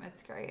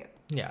 It's great.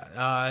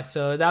 Yeah.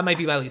 So that might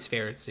be my least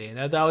favorite scene.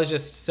 That was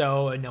just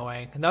so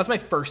annoying. And that was my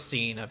first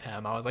scene of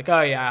him. I was like,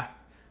 oh yeah,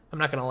 I'm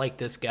not gonna like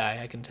this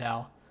guy. I can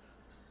tell.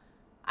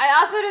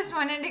 I also just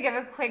wanted to give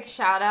a quick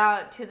shout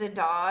out to the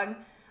dog.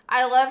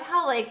 I love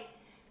how like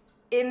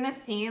in the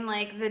scene,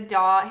 like his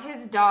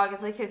dog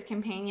is like his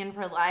companion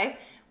for life.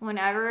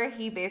 Whenever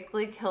he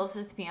basically kills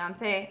his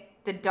fiance,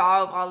 the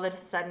dog all of a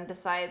sudden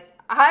decides,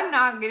 I'm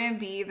not gonna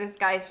be this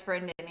guy's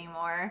friend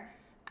anymore.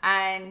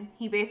 And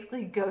he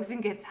basically goes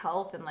and gets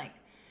help and like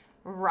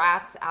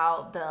rats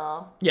out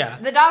Bill. Yeah.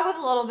 The dog was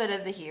a little bit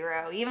of the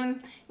hero.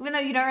 Even though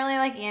you don't really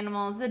like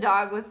animals, the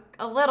dog was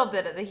a little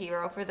bit of the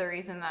hero for the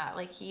reason that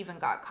like he even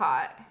got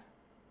caught.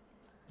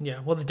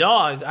 Yeah, well, the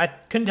dog, I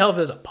couldn't tell if it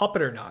was a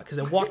puppet or not because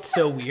it walked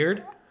so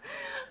weird.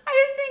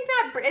 I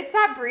just think that it's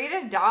that breed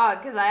of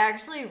dog because I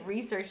actually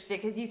researched it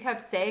because you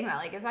kept saying that.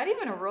 Like, is that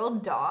even a real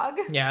dog?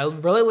 Yeah,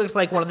 it really looks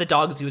like one of the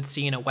dogs you would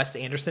see in a Wes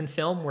Anderson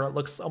film where it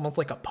looks almost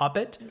like a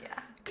puppet. Yeah.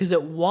 Because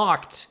it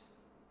walked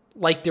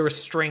like there were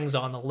strings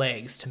on the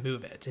legs to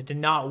move it. It did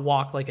not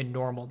walk like a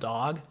normal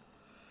dog.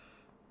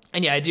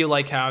 And yeah, I do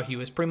like how he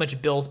was pretty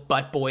much Bill's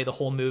butt boy the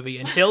whole movie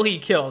until he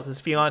killed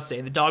his fiance.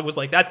 The dog was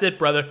like, that's it,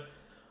 brother.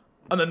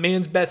 I'm a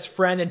man's best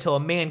friend until a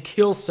man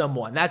kills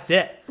someone. That's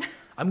it.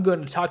 I'm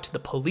going to talk to the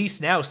police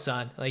now,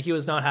 son. Like, he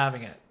was not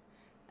having it.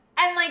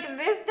 And, like,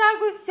 this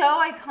dog was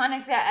so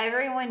iconic that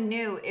everyone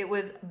knew it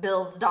was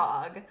Bill's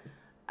dog.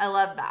 I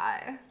love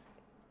that.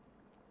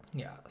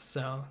 Yeah,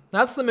 so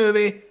that's the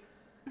movie.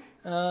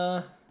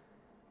 It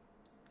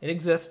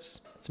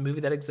exists. It's a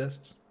movie that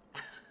exists.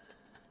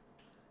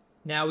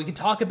 Now we can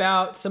talk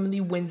about some of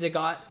the wins it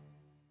got.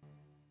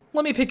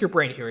 Let me pick your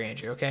brain here,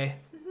 Andrew, okay?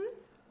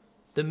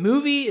 The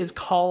movie is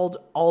called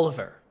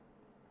Oliver,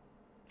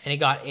 and it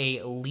got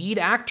a lead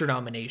actor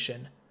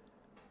nomination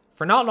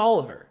for not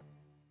Oliver.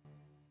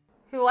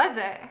 Who was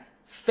it?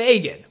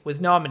 Fagin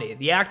was nominated.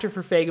 The actor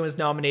for Fagin was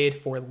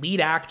nominated for lead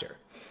actor.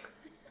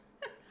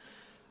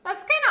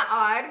 That's kind of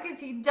odd because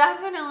he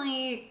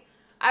definitely,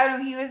 I don't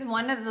know, he was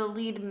one of the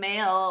lead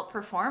male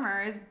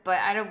performers, but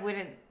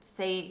wouldn't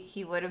say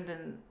he would have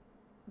been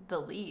the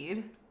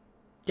lead.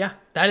 Yeah,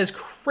 that is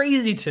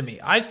crazy to me.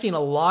 I've seen a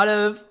lot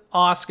of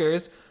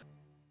Oscars,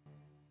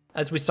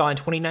 as we saw in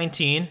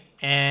 2019,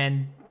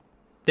 and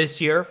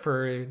this year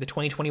for the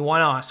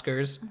 2021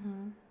 Oscars.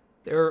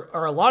 There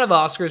are a lot of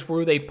Oscars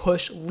where they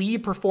push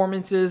lead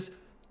performances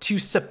to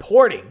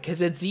supporting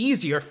because it's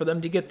easier for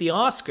them to get the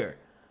Oscar.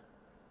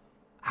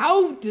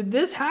 How did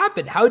this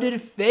happen? How did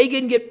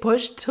Fagin get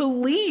pushed to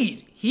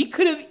lead? He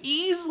could have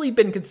easily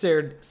been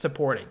considered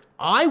supporting.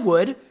 I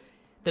would.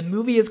 The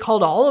movie is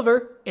called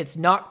Oliver. It's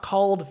not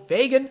called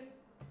Fagin.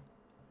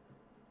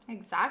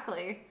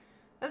 Exactly.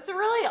 That's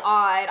really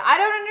odd. I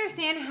don't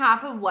understand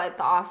half of what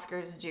the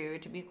Oscars do,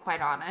 to be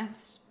quite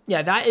honest.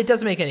 Yeah, that it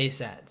doesn't make any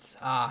sense.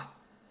 I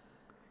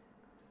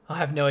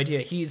have no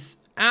idea. He's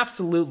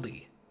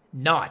absolutely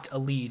not a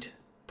lead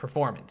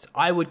performance.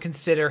 I would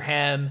consider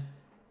him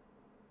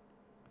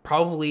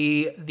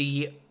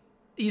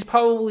he's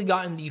probably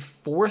gotten the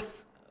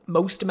fourth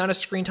most amount of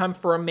screen time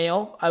for a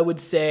male. I would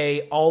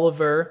say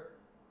Oliver,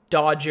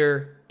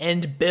 Dodger,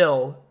 and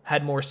Bill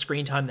had more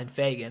screen time than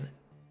Fagin.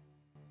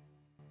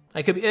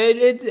 I could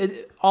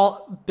be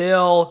all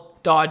Bill,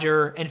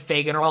 Dodger, and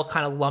Fagin are all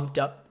kind of lumped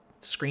up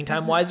screen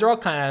time wise. They're all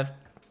kind of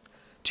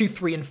 2,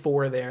 3, and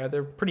 4 there.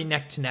 They're pretty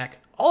neck to neck.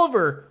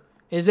 Oliver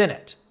is in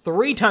it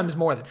 3 times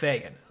more than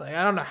Fagin. Like,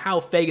 I don't know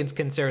how Fagin's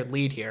considered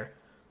lead here,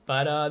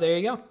 but there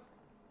you go.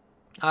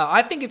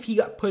 I think if he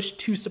got pushed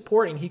to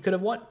supporting, he could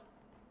have won.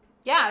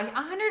 Yeah,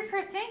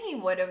 100% he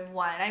would have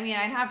won. I mean,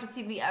 I'd have to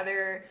see the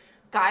other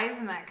guys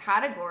in that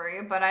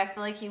category, but I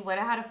feel like he would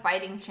have had a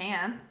fighting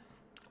chance.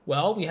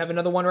 Well, we have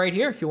another one right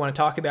here if you want to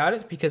talk about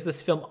it, because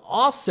this film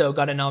also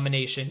got a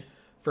nomination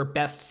for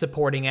Best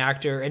Supporting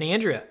Actor. And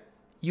Andrea,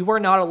 you are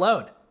not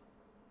alone.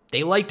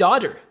 They like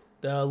Dodger.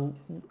 The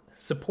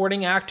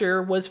supporting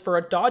actor was for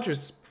a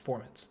Dodgers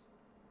performance.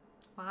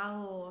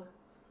 Wow.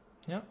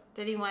 Yeah.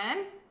 Did he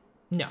win?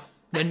 No.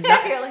 You're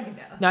like,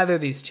 no. Neither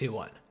of these two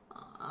won.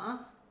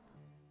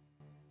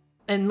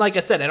 And like I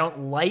said, I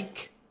don't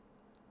like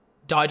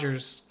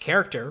Dodger's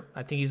character.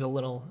 I think he's a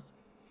little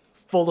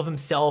full of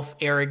himself,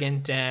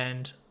 arrogant,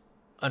 and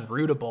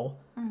unrootable.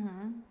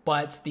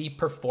 But the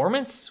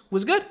performance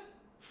was good.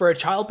 For a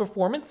child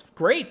performance,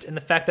 great. And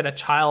the fact that a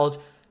child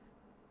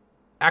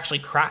actually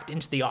cracked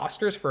into the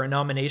Oscars for a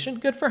nomination,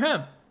 good for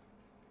him.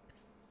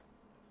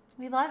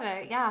 We love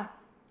it, yeah.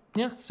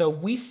 Yeah, so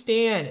we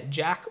stand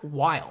Jack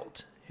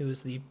Wilde, who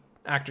is the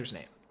actor's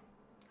name.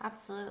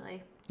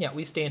 Absolutely. Yeah,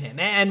 we stand him.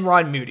 And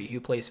Ron Moody, who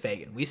plays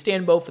Fagin. We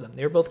stand both of them.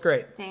 They're both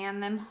great.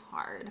 Stand them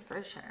hard,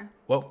 for sure.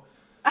 Whoa.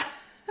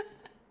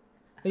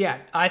 Yeah,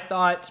 I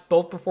thought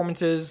both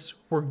performances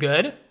were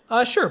good.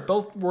 Sure,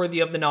 both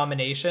worthy of the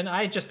nomination.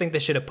 I just think they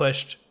should have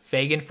pushed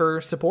Fagin for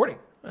supporting.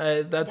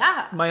 That's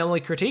my only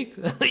critique.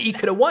 He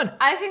could have won.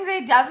 I think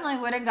they definitely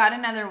would have got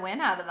another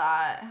win out of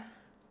that.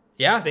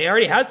 Yeah, they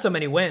already had so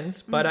many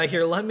wins. But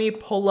here, let me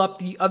pull up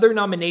the other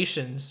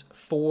nominations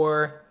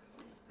for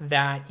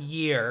that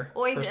year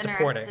Always for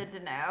supporting. interested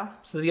to know.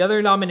 So the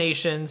other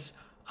nominations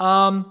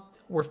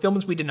were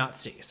films we did not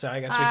see. So I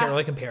guess we can't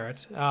really compare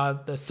it.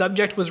 The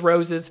Subject was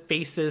Roses,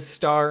 Faces,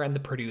 Star, and The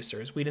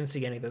Producers. We didn't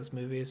see any of those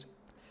movies.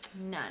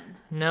 None.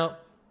 No,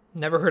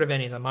 never heard of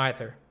any of them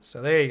either.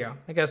 So there you go.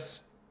 I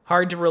guess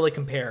hard to really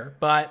compare,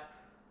 but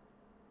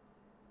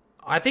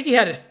I think he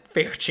had a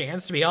fair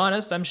chance, to be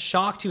honest. I'm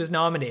shocked he was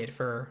nominated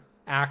for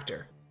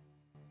actor.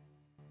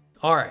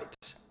 All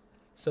right.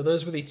 So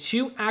those were the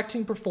 2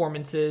 acting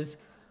performances.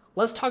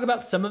 Let's talk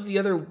about some of the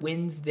other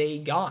wins they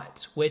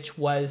got, which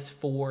was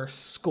for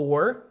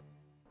score,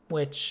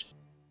 which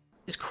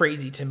is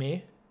crazy to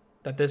me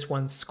that this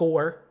one's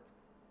score.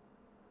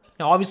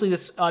 Now, obviously,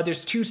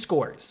 there's 2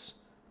 scores.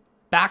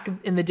 Back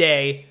in the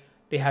day,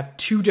 they have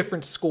 2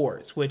 different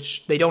scores,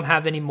 which they don't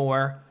have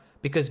anymore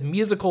because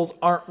musicals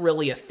aren't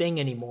really a thing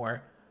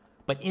anymore.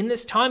 But in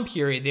this time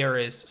period, there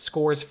is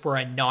scores for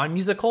a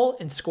non-musical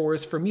and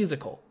scores for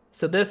musical.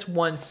 So this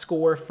won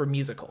score for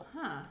musical,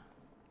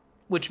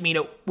 which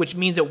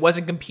means it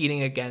wasn't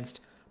competing against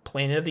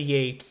Planet of the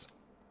Apes,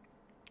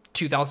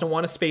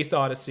 2001: A Space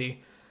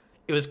Odyssey.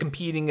 It was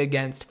competing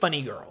against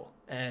Funny Girl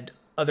and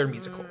other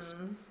musicals.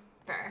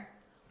 Fair.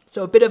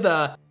 So a bit of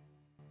a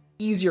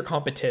easier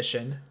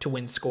competition to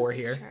win score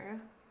here.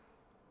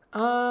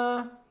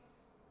 True.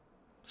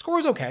 Score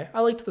was okay.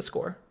 I liked the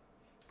score.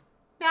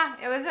 Yeah,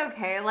 it was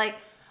okay. Like,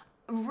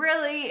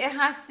 really, it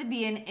has to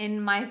be an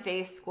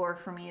in-my-face score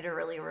for me to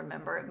really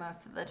remember it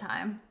most of the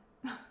time.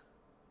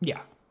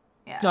 Yeah.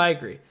 Yeah. No, I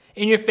agree.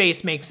 In your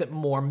face makes it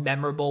more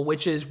memorable,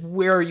 which is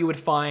where you would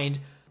find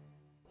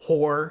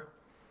horror.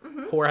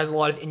 Horror has a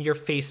lot of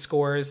in-your-face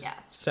scores. Yes.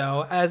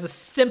 So as a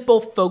simple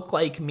folk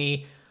like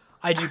me,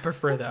 I do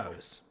prefer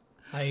those.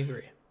 I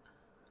agree.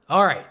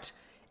 All right.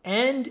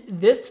 And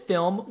this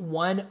film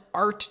won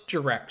art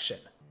direction.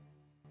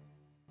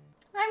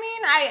 I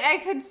mean,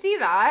 I could see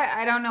that.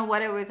 I don't know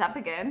what it was up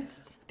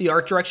against. The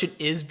art direction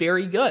is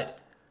very good.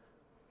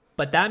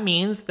 But that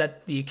means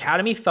that the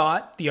Academy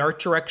thought the art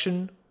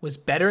direction was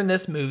better in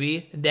this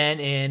movie than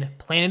in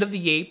Planet of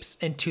the Apes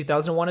and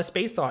 2001: A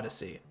Space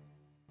Odyssey.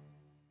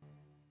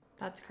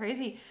 That's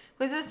crazy.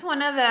 Was this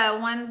one of the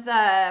ones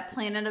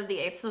Planet of the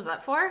Apes was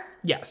up for?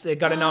 Yes, it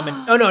got a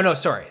nomination. Oh, no,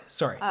 sorry.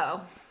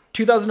 Oh.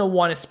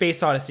 2001: A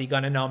Space Odyssey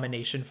got a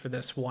nomination for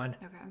this one.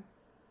 Okay.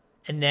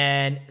 And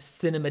then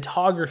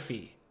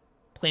cinematography.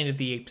 Planet of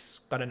the Apes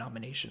got a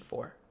nomination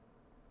for.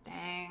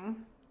 Dang.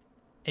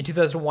 And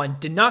 2001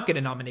 did not get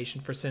a nomination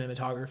for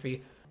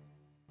cinematography,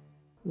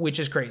 which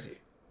is crazy.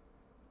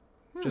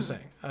 Just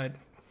saying.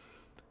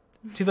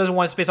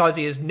 2001 Space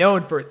Odyssey is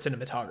known for its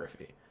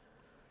cinematography.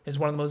 It's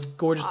one of the most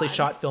gorgeously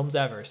shot films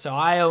ever. So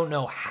I don't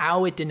know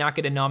how it did not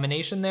get a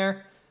nomination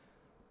there.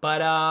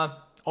 But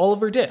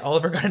Oliver did.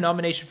 Oliver got a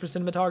nomination for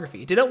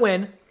cinematography. It didn't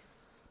win,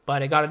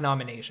 but it got a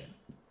nomination.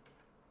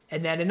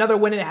 And then another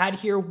win it had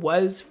here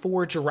was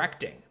for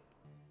directing.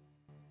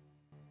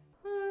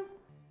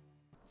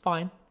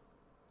 Fine.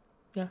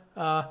 Yeah.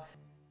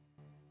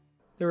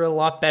 There were a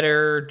lot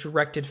better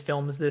directed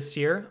films this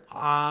year.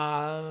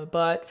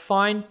 But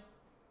fine.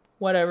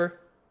 Whatever.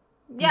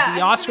 Yeah.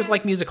 The Oscars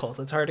like musicals.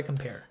 It's hard to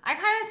compare. I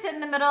kind of sit in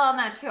the middle on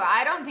that too.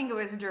 I don't think it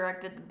was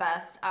directed the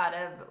best out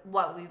of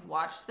what we've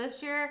watched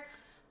this year.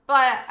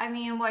 But, I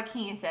mean, what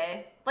can you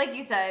say? Like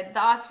you said, the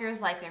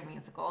Oscars like their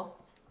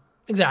musicals.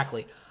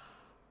 Exactly.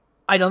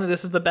 I don't think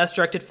this is the best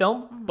directed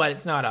film, but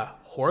it's not a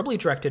horribly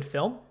directed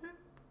film.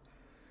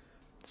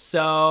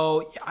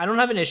 So I don't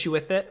have an issue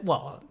with it.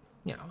 Well,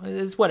 you know,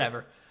 it's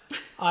whatever.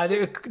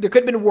 There could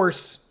have been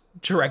worse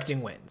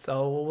directing wins,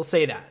 so we'll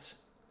say that.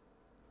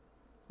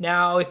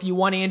 Now, if you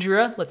want,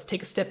 Andrea, let's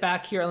take a step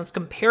back here and let's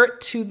compare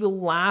it to the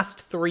last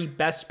three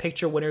Best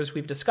Picture winners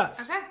we've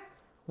discussed, Okay.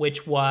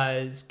 which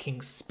was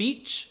King's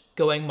Speech,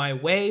 Going My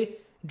Way,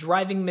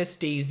 Driving Miss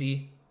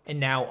Daisy, and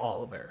now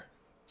Oliver.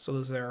 So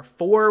those are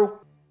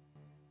four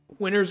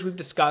winners we've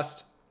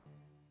discussed.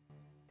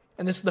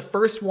 And this is the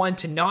first one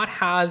to not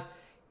have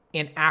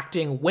an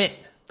acting win.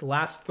 The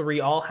last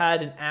three all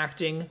had an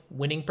acting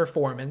winning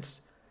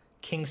performance.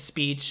 King's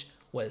Speech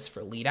was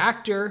for lead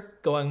actor,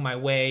 Going My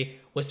Way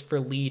was for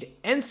lead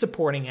and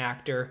supporting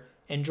actor,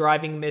 and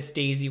Driving Miss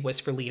Daisy was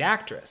for lead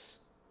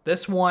actress.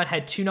 This one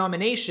had 2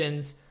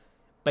 nominations,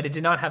 but it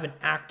did not have an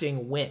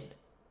acting win.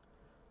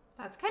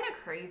 That's kind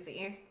of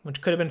crazy.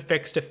 Which could have been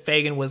fixed if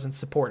Fagin wasn't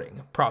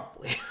supporting,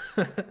 probably.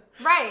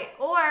 Right.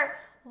 Or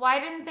why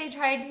didn't they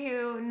try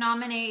to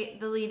nominate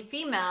the lead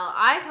female?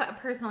 I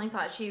personally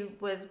thought she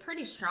was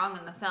pretty strong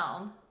in the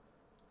film.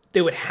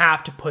 They would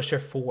have to push her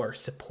for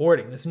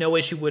supporting. There's no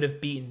way she would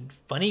have beaten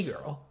Funny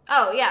Girl.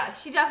 Oh, yeah.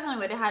 She definitely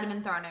would have had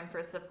been thrown in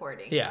for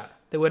supporting. Yeah.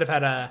 They would have had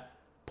to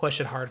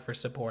push it hard for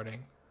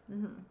supporting.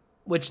 Mm-hmm.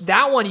 Which,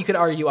 that one you could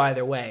argue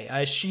either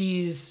way.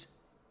 She's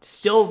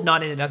still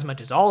not in it as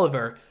much as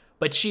Oliver,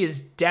 but she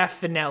is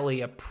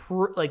definitely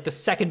like the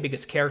second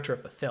biggest character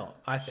of the film,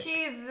 I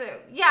think.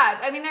 Yeah,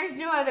 I mean, there's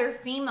no other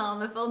female in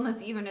the film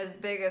that's even as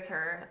big as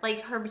her.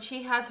 Like,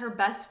 she has her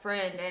best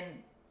friend, and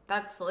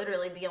that's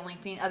literally the only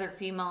other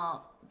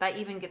female that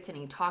even gets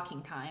any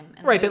talking time.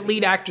 Right, but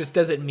lead actress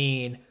doesn't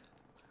mean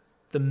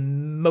the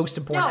most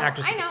important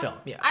actress in the film.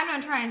 Yeah. I'm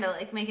not trying to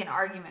like make an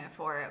argument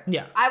for it.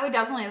 Yeah. I would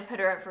definitely have put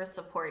her up for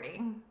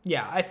supporting.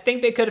 Yeah, I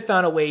think they could have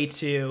found a way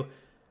to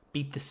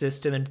beat the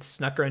system and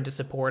snuck her into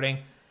supporting.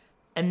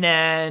 And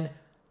then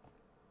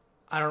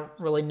I don't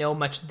really know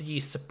much of the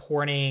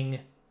supporting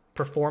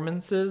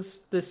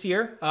performances this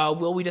year.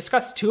 We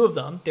discussed 2 of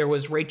them. There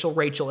was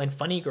Rachel, and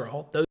Funny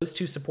Girl, those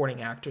 2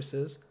 supporting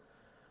actresses.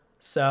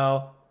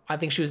 So I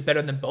think she was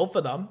better than both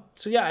of them.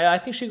 So yeah, I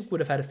think she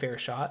would have had a fair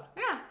shot.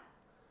 Yeah,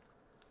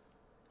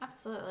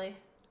 absolutely.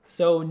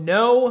 So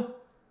no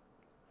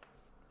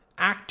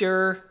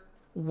actor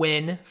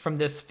win from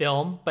this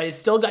film, but it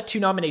still got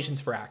 2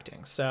 nominations for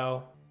acting.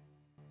 So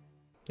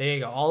there you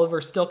go.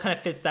 Oliver still kind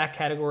of fits that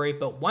category.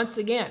 But once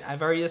again,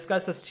 I've already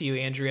discussed this to you,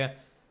 Andrea.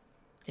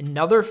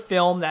 Another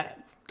film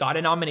that got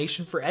a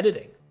nomination for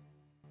editing.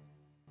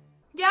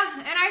 Yeah,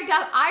 and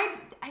I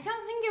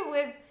don't think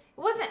it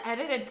wasn't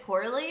edited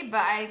poorly,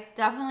 but I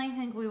definitely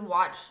think we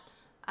watched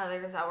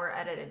others that were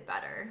edited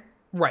better.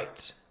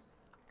 Right.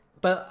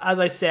 But as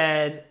I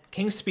said,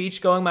 King's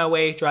Speech, Going My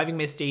Way, Driving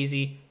Miss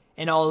Daisy,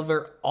 and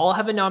Oliver all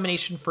have a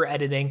nomination for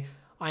editing.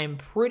 I am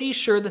pretty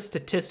sure the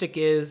statistic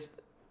is,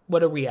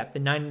 what are we at, the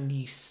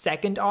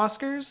 92nd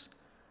Oscars?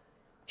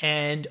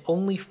 And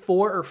only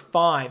 4 or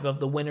 5 of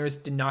the winners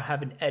did not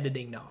have an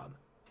editing nom.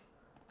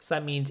 So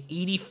that means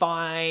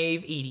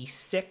 85,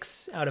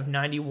 86 out of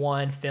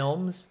 91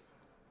 films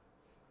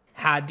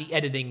had the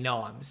editing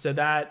nom. So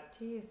that...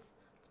 Jeez.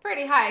 It's a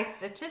pretty high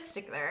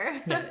statistic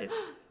there.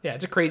 Yeah,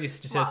 it's a crazy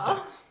statistic.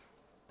 Wow.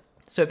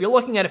 So if you're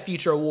looking at a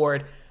future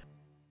award,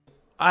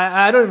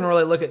 I don't even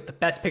really look at the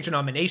Best Picture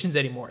nominations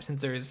anymore.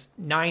 Since there's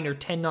 9 or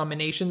 10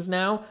 nominations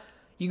now,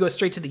 you go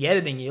straight to the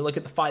editing and you look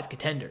at the 5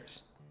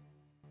 contenders.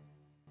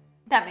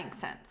 That makes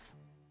sense.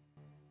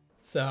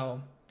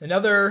 So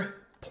another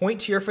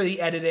point here for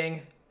the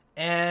editing.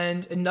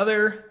 And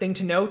another thing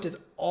to note is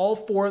all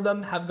 4 of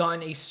them have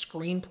gotten a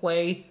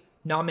screenplay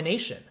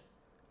nomination.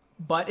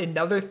 But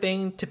another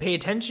thing to pay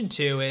attention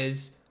to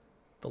is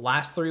the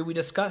last 3 we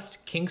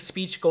discussed. King's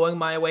Speech, Going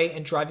My Way,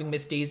 and Driving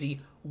Miss Daisy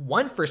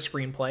won for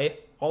screenplay.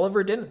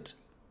 Oliver didn't.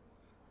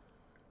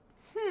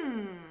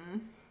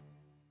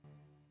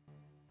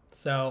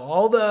 So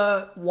all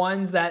the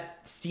ones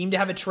that seem to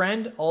have a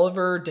trend,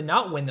 Oliver did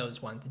not win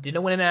those ones. It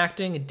didn't win in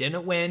acting. It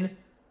didn't win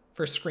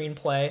for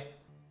screenplay.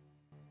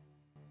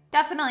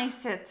 Definitely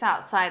sits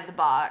outside the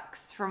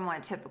box from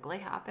what typically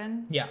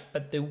happens. Yeah,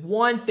 but the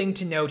one thing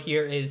to note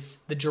here is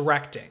the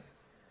directing.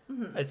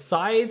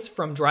 Aside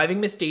from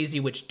Driving Miss Daisy,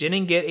 which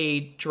didn't get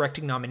a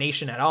directing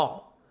nomination at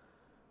all,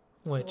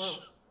 which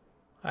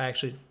I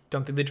actually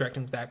don't think the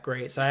directing's that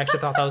great, so I actually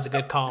thought that was a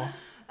good call.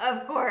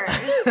 Of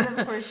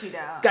course you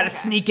don't. Got to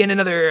sneak in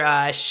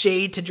another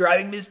shade to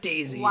Driving Miss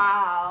Daisy.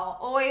 Wow,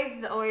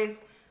 always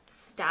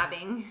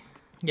stabbing.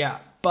 Yeah,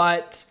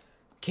 but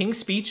King's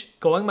Speech,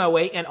 Going My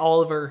Way, and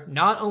Oliver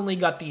not only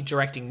got the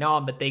directing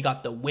nom, but they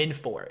got the win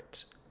for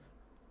it.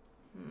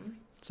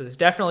 So there's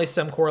definitely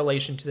some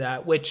correlation to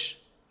that, which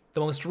the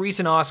most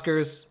recent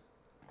Oscars,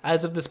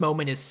 as of this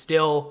moment, is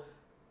still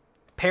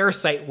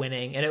Parasite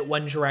winning, and it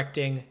won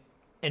directing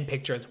and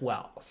picture as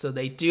well. So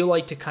they do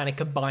like to kind of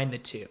combine the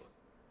two.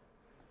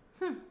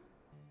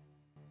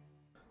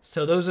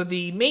 So those are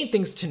the main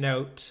things to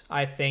note,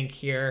 I think,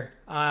 here.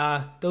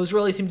 Those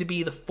really seem to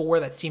be the four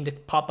that seem to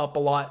pop up a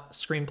lot.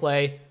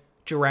 Screenplay,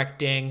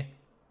 directing,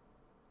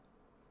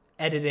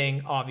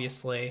 editing,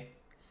 obviously,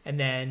 and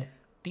then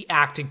the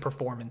acting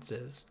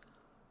performances.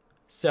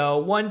 So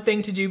one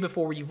thing to do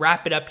before we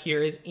wrap it up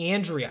here is,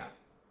 Andrea,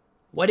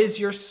 what is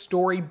your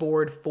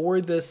storyboard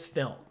for this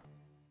film?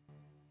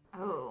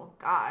 Oh,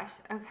 gosh.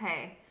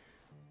 Okay.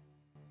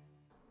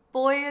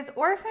 Boy is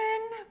orphan.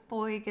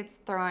 Boy gets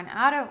thrown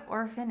out of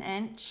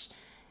orphanage.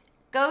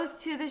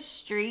 Goes to the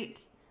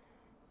street.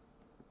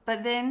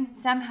 But then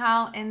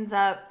somehow ends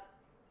up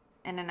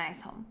in a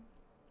nice home.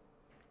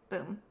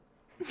 Boom.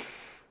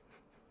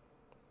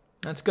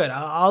 That's good.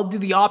 I'll do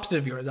the opposite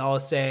of yours. I'll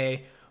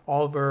say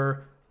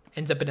Oliver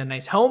ends up in a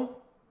nice home.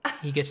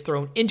 He gets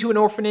thrown into an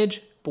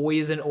orphanage. Boy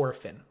is an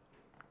orphan.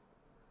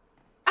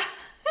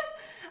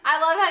 I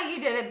love how you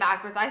did it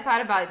backwards. I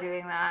thought about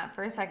doing that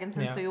for a second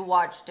since we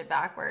watched it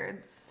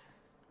backwards.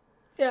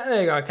 Yeah,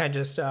 there you go. I kind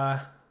of just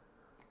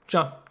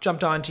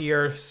jumped onto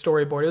your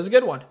storyboard. It was a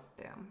good one.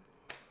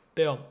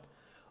 Boom.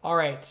 All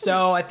right.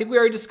 So I think we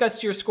already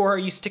discussed your score. Are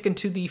you sticking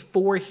to the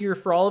 4 here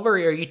for Oliver,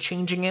 or are you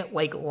changing it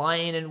like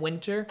Lion in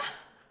Winter?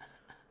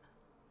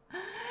 No.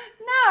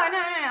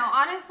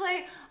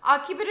 Honestly,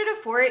 I'll keep it at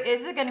a 4. It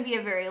is going to be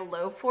a very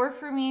low 4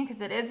 for me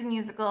because it is a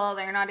musical.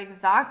 They're not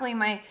exactly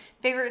my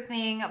favorite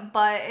thing,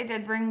 but it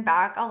did bring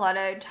back a lot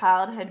of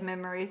childhood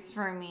memories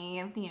for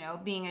me, you know,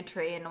 being a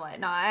tree and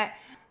whatnot.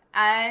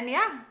 And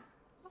yeah,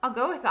 I'll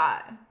go with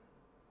that.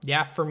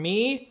 Yeah, for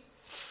me,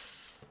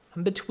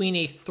 I'm between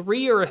a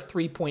 3 or a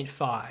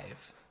 3.5.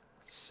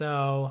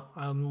 So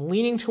I'm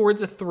leaning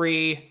towards a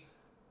 3,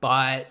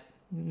 but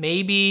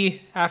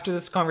maybe after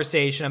this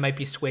conversation, I might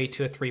be swayed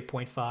to a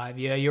 3.5.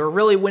 Yeah, you're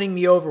really winning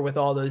me over with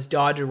all those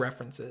Dodger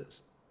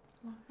references.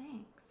 Well,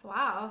 thanks.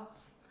 Wow.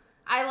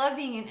 I love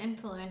being an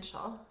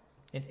influential.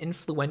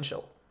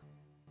 Influential.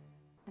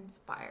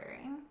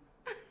 Inspiring.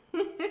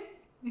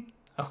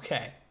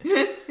 Okay.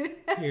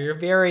 You're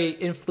very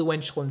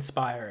influential,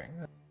 inspiring.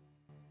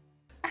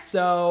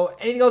 So,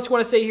 anything else you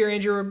want to say here,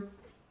 Andrea?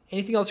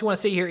 Anything else you want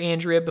to say here,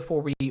 Andrea,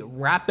 before we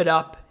wrap it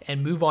up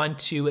and move on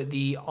to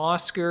the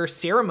Oscar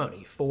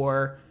ceremony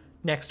for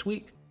next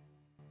week?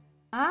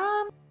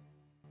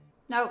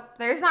 Nope.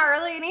 There's not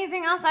really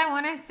anything else I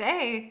want to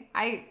say.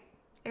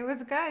 It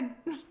was good.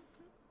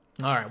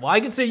 All right. Well, I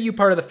consider you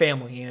part of the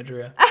family,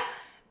 Andrea.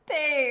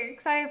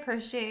 Thanks. I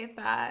appreciate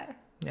that.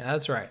 Yeah,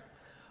 that's right.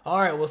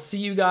 All right. We'll see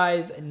you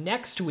guys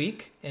next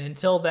week. And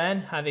until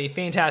then, have a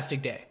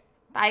fantastic day.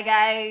 Bye,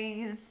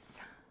 guys.